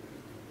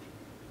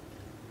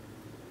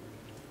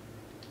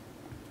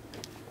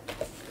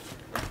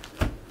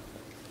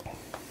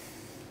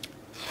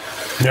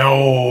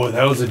 No,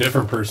 that was a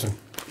different person.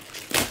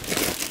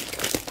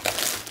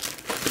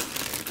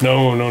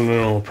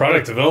 No.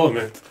 Product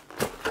development.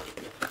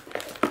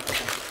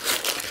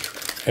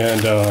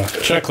 And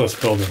checklist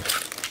building.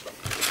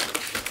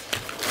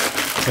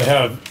 They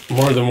have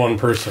more than one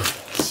person.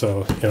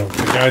 So, you know,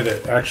 the guy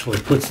that actually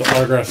puts the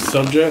autograph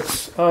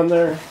subjects on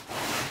there,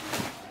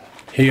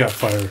 he got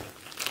fired.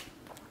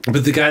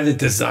 But the guy that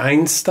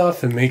designs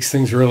stuff and makes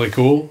things really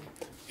cool,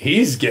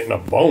 he's getting a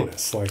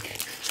bonus. Like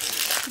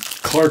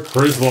Clark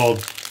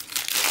Griswold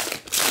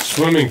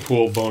swimming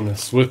pool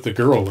bonus with the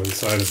girl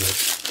inside of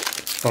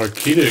it. Like,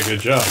 he did a good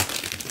job.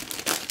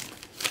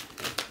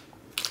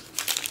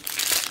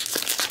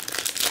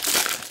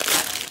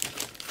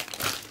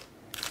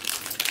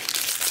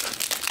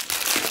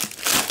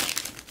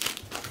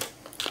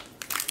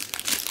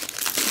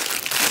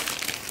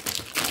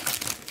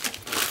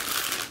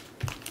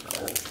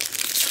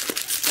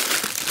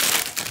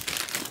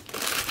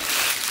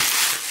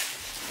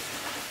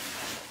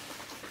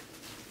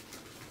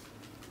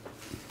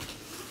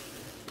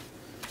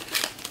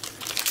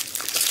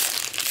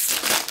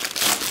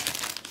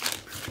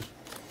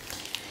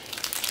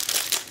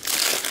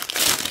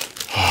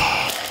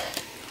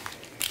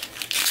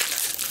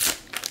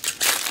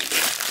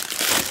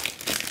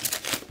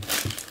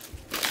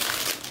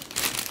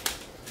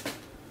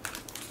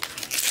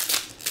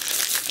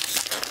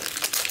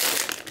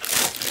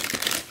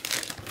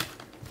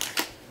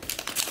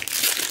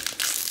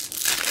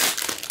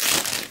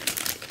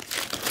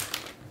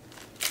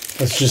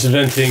 was just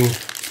venting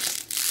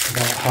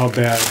about how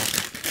bad the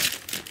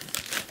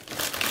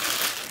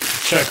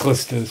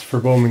checklist is for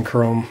Bowman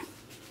Chrome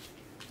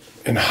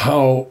and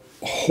how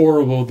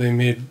horrible they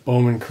made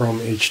Bowman Chrome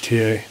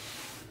HTA.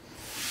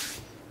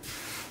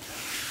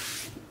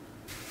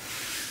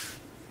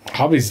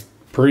 Hobby's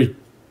pretty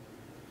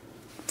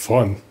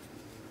fun.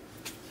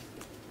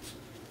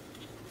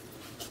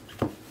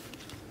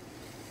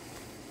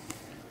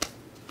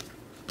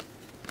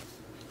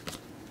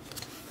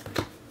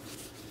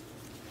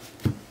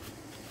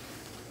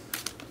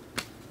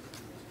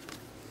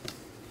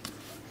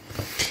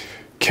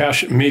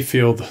 Cash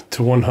Mayfield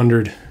to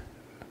 100.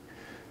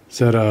 Is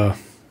that a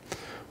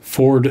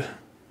Ford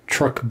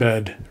truck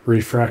bed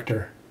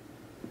refractor?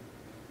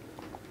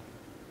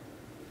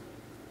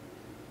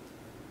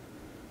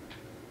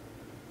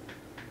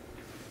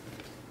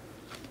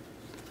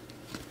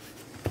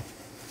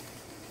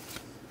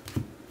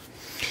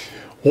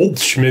 Old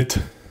Schmidt.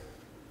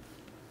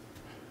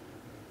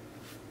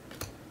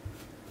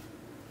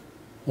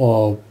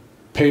 Well,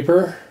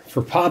 paper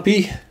for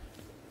Poppy.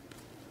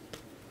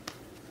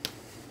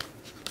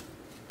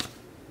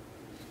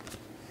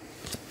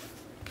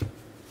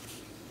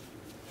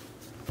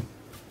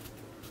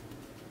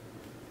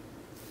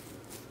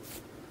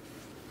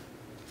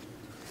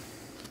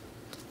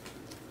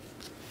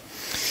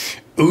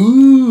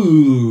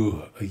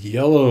 Ooh, a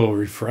yellow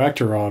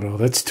refractor auto.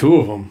 That's two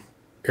of them.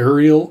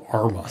 Ariel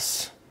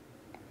Armas.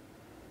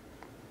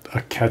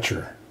 A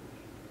catcher.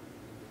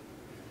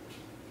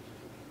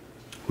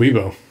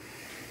 Weibo.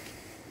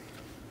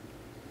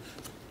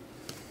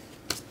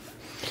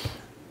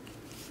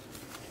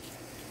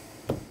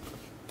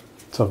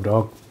 What's up,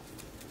 dog?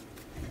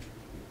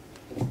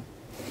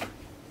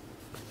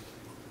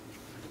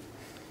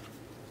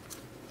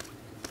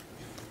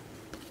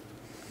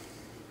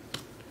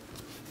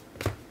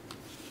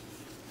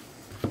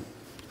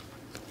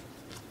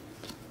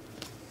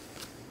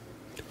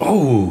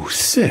 Oh,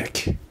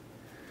 sick.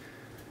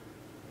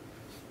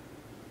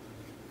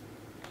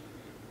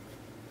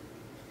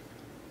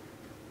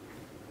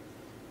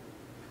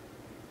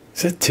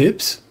 Is that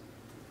Tibbs?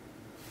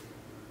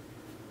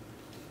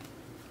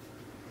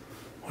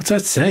 What's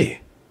that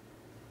say?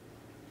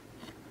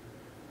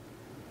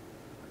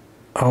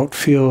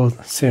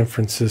 Outfield, San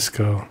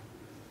Francisco.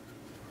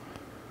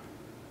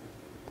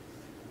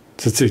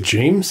 Does it say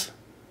James?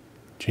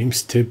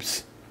 James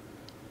Tibbs.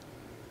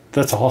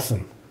 That's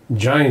awesome.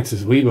 Giants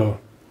is Weibo.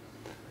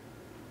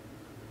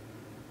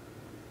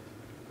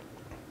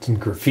 Some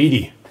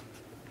graffiti.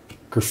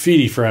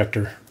 Graffiti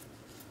fractor.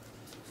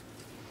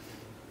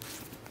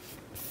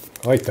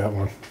 I like that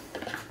one.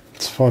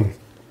 It's fun.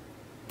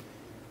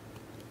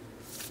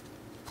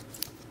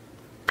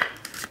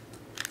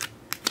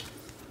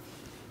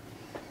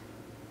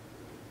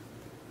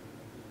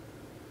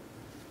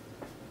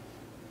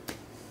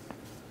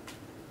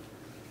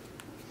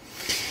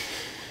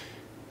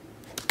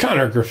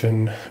 Connor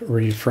Griffin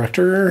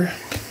refractor.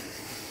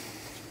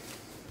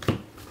 What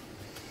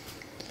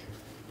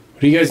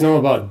do you guys know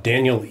about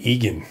Daniel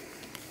Egan?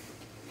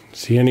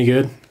 Is he any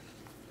good?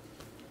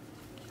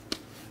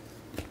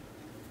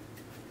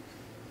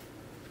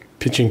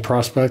 Pitching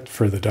prospect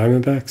for the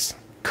Diamondbacks.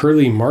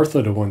 Curly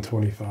Martha to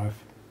 125.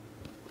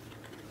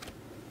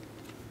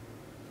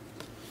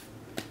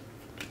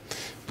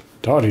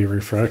 Dottie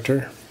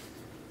refractor.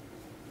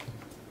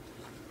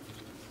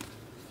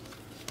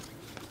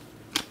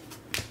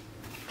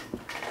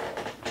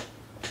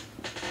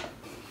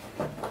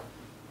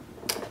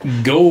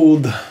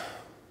 Gold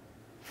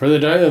for the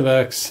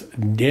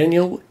Diamondbacks,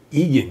 Daniel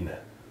Egan.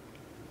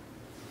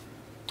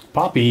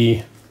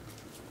 Poppy.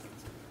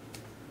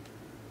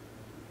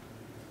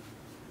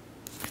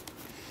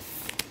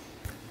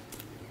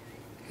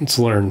 Let's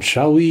learn,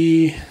 shall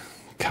we?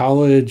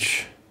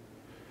 College.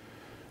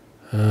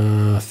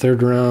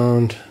 Third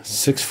round,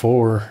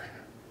 6'4".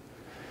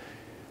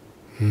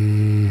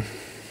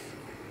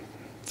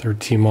 Third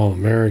team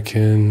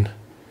All-American.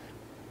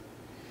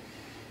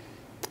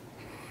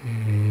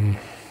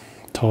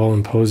 Tall,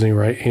 imposing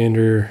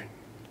right-hander.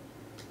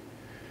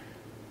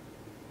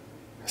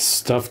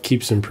 Stuff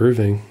keeps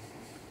improving.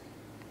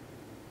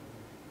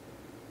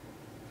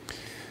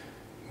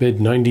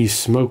 Mid-90s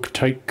smoke,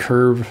 tight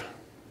curve,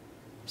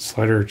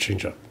 slider,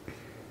 changeup.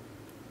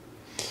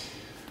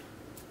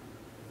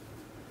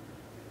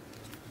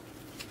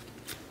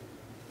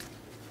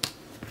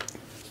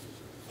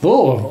 The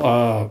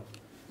little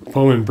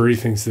Bowman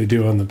briefings they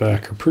do on the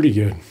back are pretty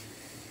good.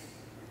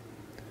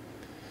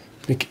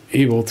 I think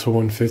Able to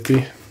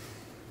 150.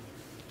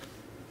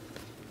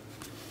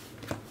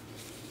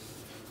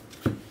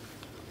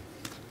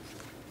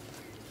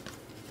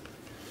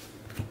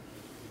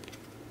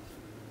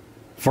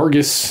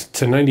 Vargas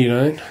to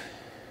 99.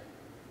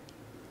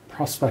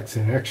 Prospects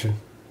in action.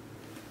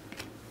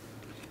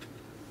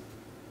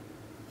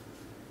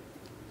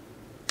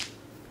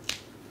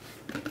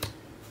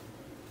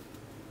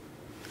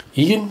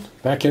 Egan,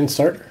 back end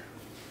starter.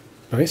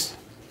 Nice.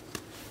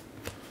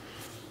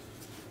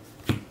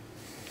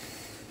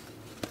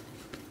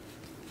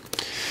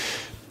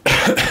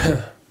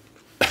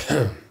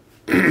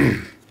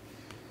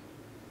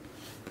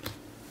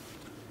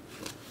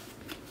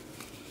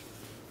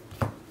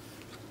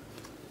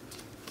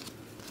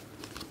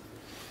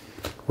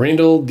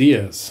 Randall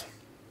Diaz,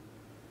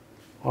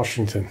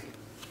 Washington.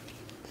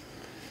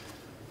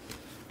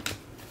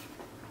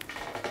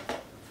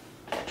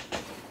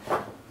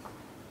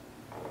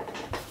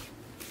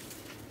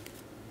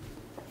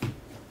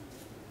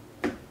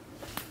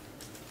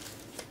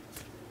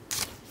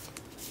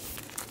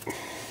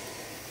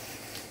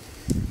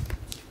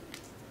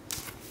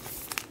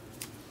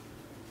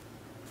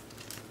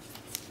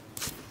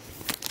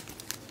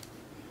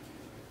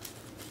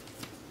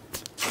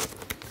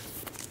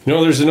 You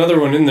know, there's another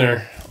one in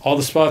there. All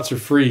the spots are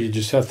free. You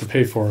just have to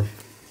pay for them.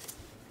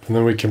 And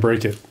then we can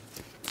break it.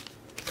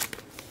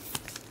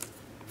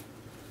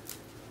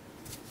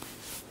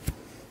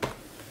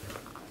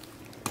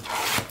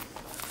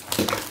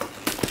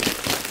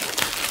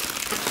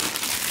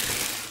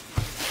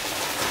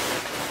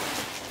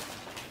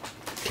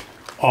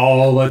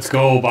 Oh, let's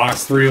go.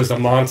 Box 3 was a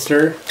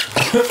monster.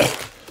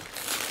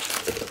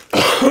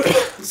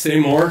 Say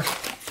more.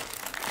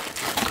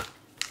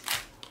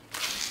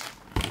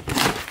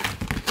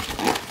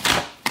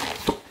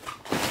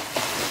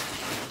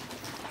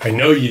 I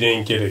know you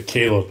didn't get a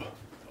Caleb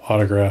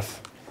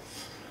autograph,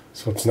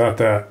 so it's not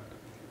that.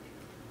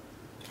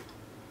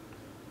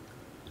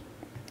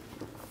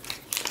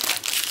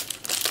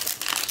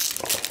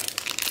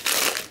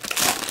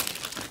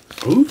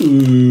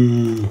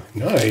 Ooh,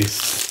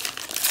 nice.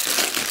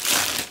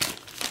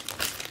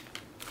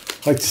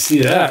 Like to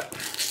see that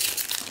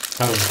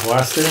out of the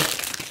blaster.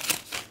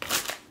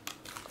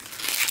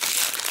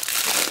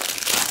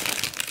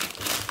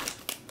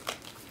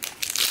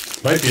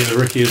 Might be the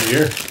rookie of the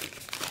year.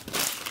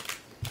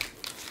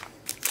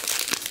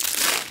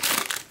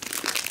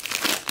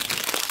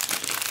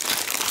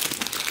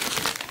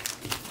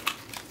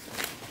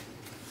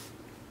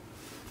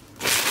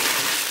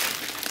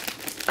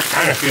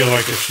 I feel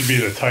like it should be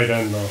the tight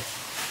end though.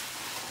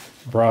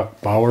 Brock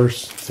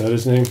Bowers, is that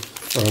his name?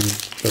 From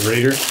the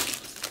Raiders.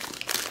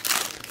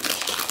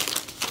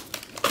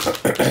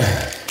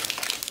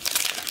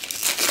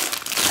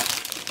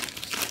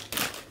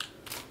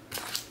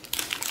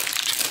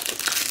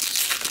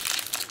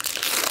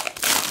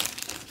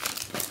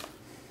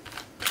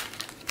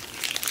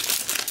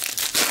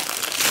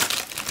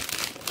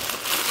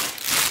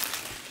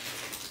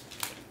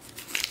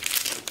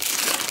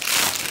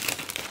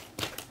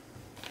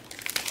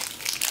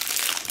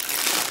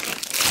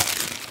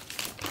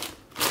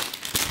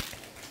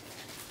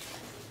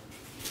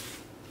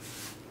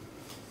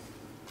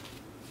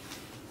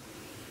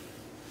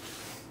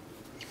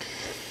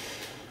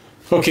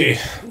 Okay,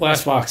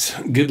 last box.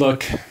 Good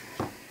luck.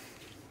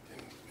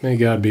 May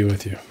God be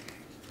with you.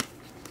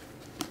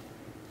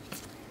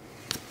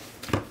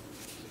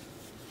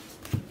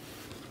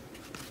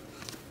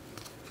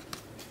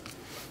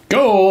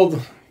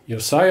 Gold,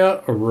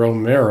 Josiah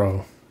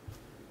Romero,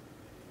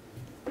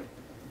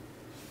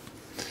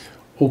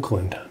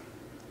 Oakland.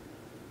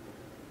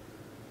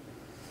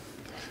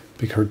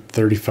 Big Hurt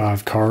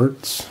 35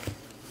 cards.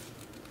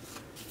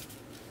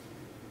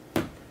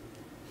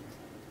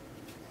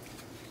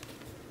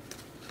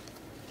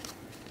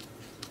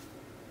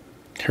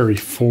 Harry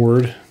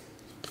Ford.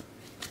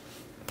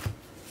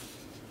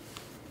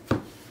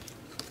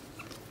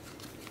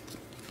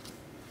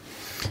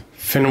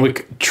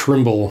 Fenwick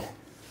Trimble,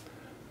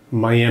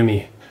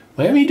 Miami.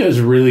 Miami does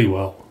really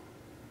well.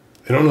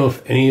 I don't know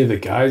if any of the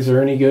guys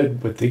are any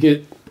good, but they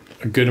get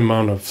a good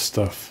amount of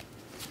stuff.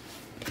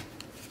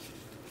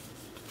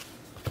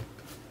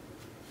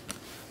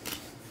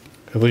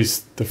 At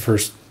least the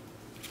first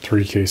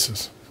 3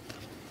 cases.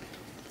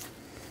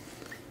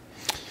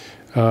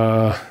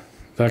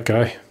 That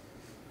guy.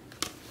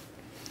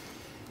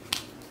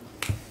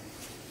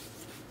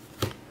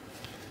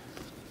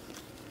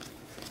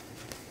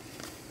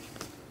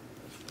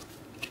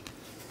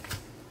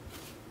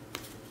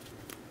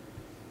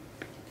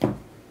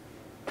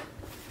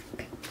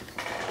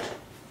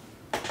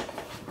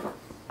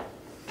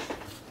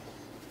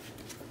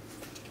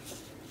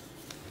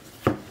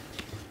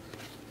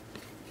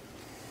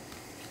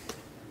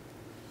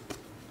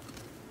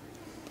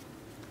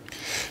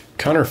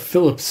 Connor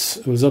Phillips,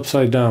 it was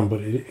upside down,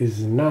 but it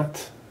is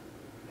not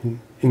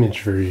an image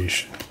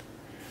variation.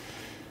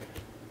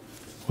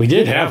 We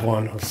did have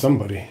one of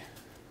somebody.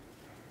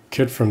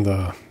 Kid from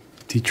the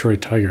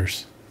Detroit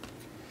Tigers.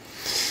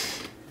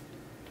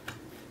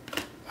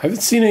 I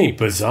haven't seen any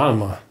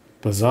Bazama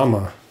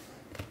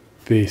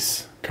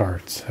base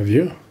cards. Have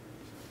you?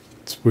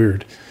 It's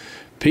weird.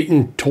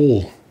 Peyton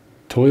Toyle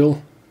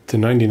to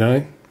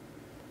 99.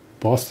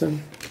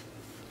 Boston.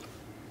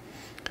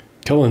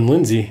 Kellen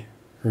Lindsey.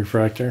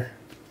 Refractor.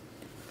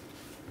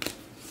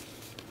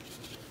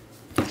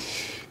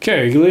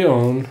 Okay,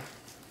 Leon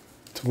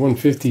to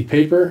 150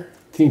 paper.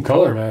 Team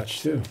color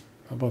match too.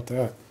 How about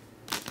that?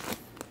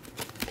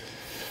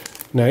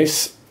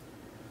 Nice.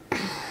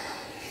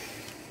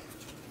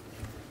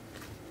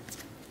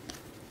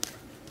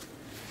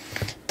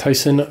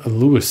 Tyson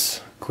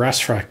Lewis,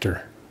 Grass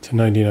Fractor to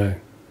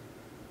 99.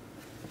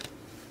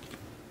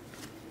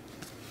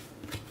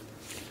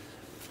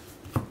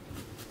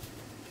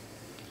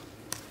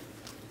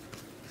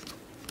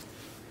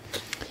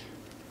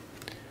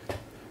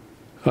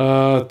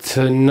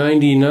 To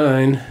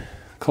 99,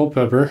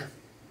 Culpepper.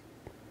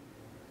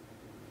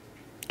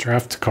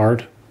 Draft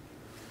card.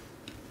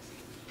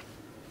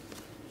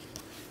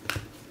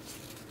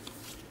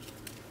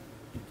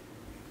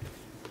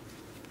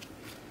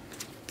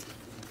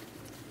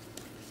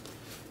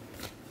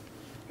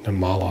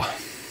 Namala.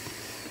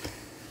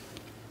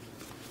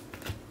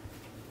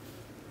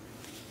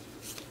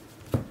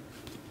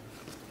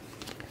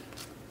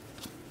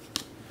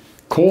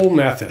 Cole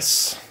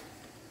Mathis.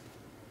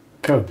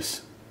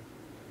 Cubs.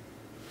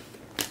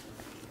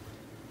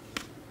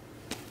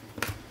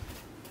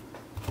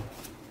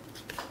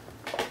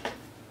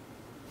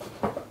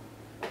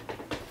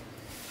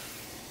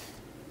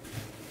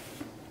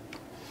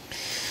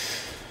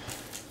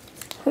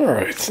 All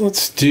right,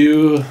 let's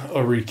do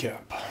a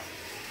recap.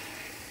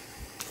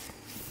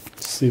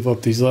 Sleeve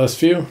up these last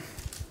few.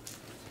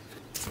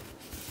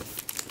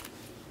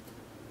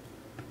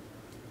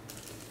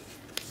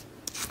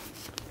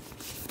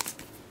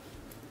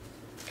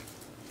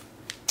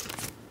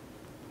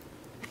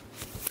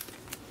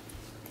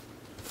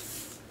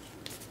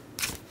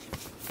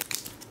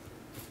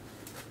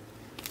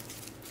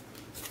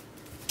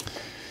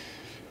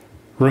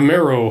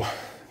 Romero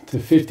to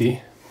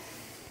 50.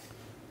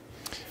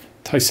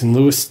 Tyson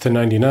Lewis to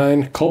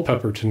 99.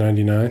 Culpepper to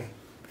 99.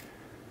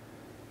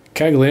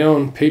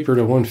 Caglione paper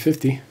to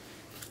 150.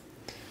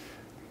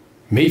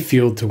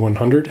 Mayfield to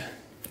 100.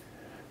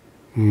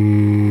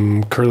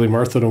 Curly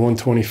Martha to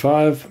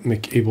 125.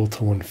 McAble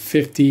to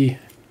 150.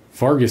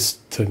 Vargas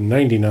to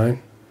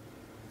 99.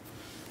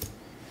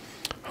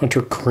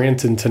 Hunter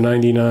Cranton to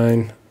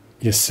 99.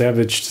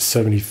 Yasavage to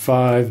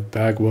 75.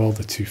 Bagwell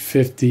to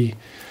 250.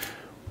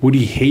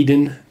 Woody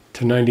Hayden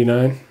to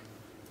 99.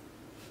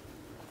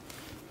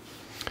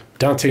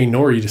 Dante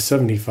Nori to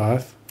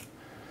 75.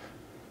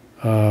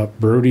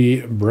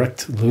 Brody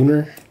Brecht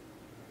Lunar.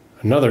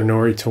 Another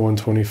Nori to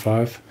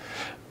 125.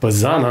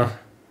 Bazana,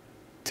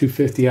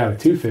 250 out of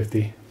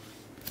 250.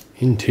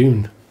 In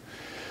tune.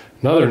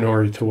 Another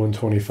Nori to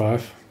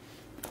 125.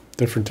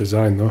 Different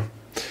design though.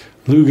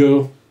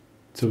 Lugo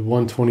to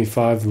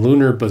 125.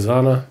 Lunar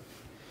Bazana.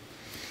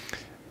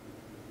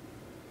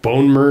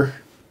 Bonemer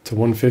to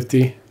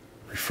 150.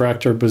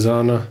 Refractor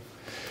Bazana.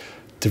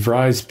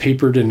 DeVries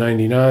paper to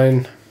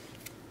 99.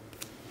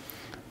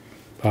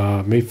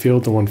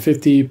 Mayfield to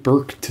 150.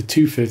 Burke to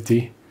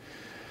 250.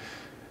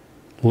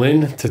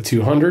 Lynn to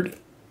 200.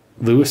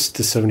 Lewis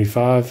to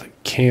 75.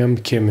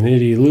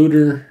 Caminiti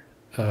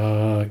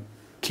Luder.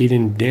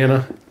 Keaton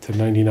Dana to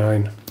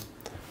 99.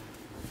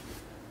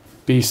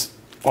 Base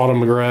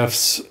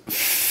autographs.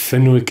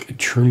 Fenwick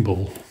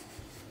Trimble.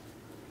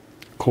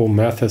 Cole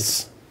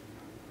Mathis.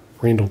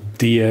 Randall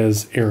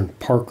Diaz. Aaron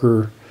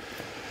Parker.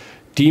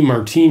 D.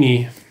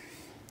 Martini.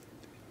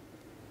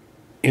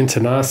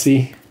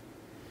 Antonassi.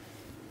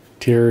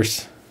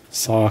 Tears,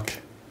 Sock,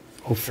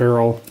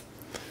 O'Farrell,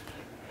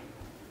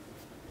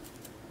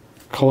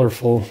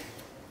 colorful,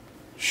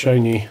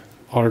 shiny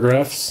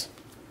autographs.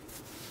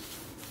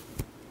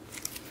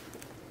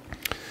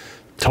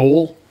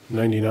 Toll,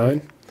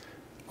 99.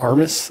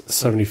 Armis,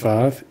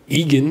 75.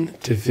 Egan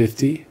to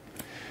 50.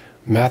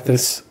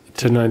 Mathis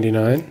to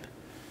 99.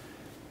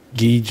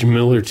 Gage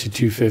Miller to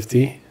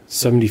 250.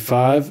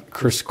 75.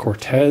 Chris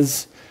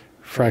Cortez.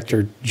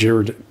 Fractor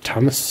Jared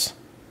Thomas.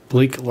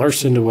 Blake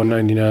Larson to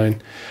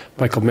 199,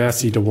 Michael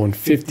Massey to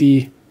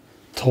 150,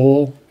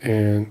 Toll,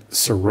 and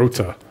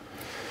Sirota.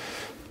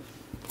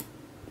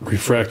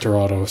 Refractor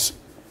autos.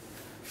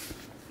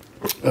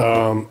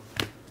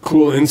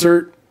 Cool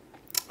insert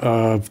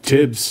of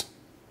Tibbs.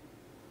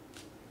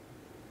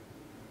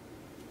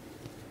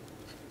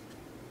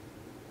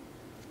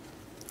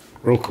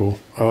 Real cool.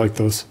 I like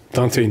those.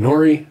 Dante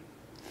Nori,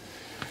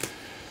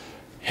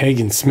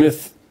 Hagen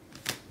Smith,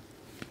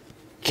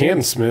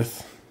 Cam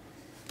Smith,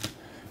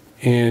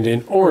 and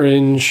in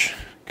orange,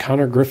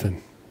 Connor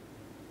Griffin.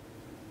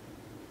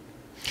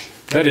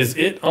 That is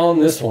it on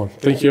this one.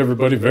 Thank you,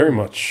 everybody, very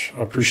much.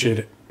 I appreciate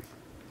it.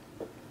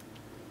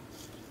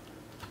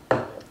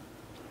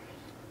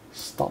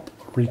 Stop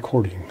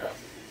recording.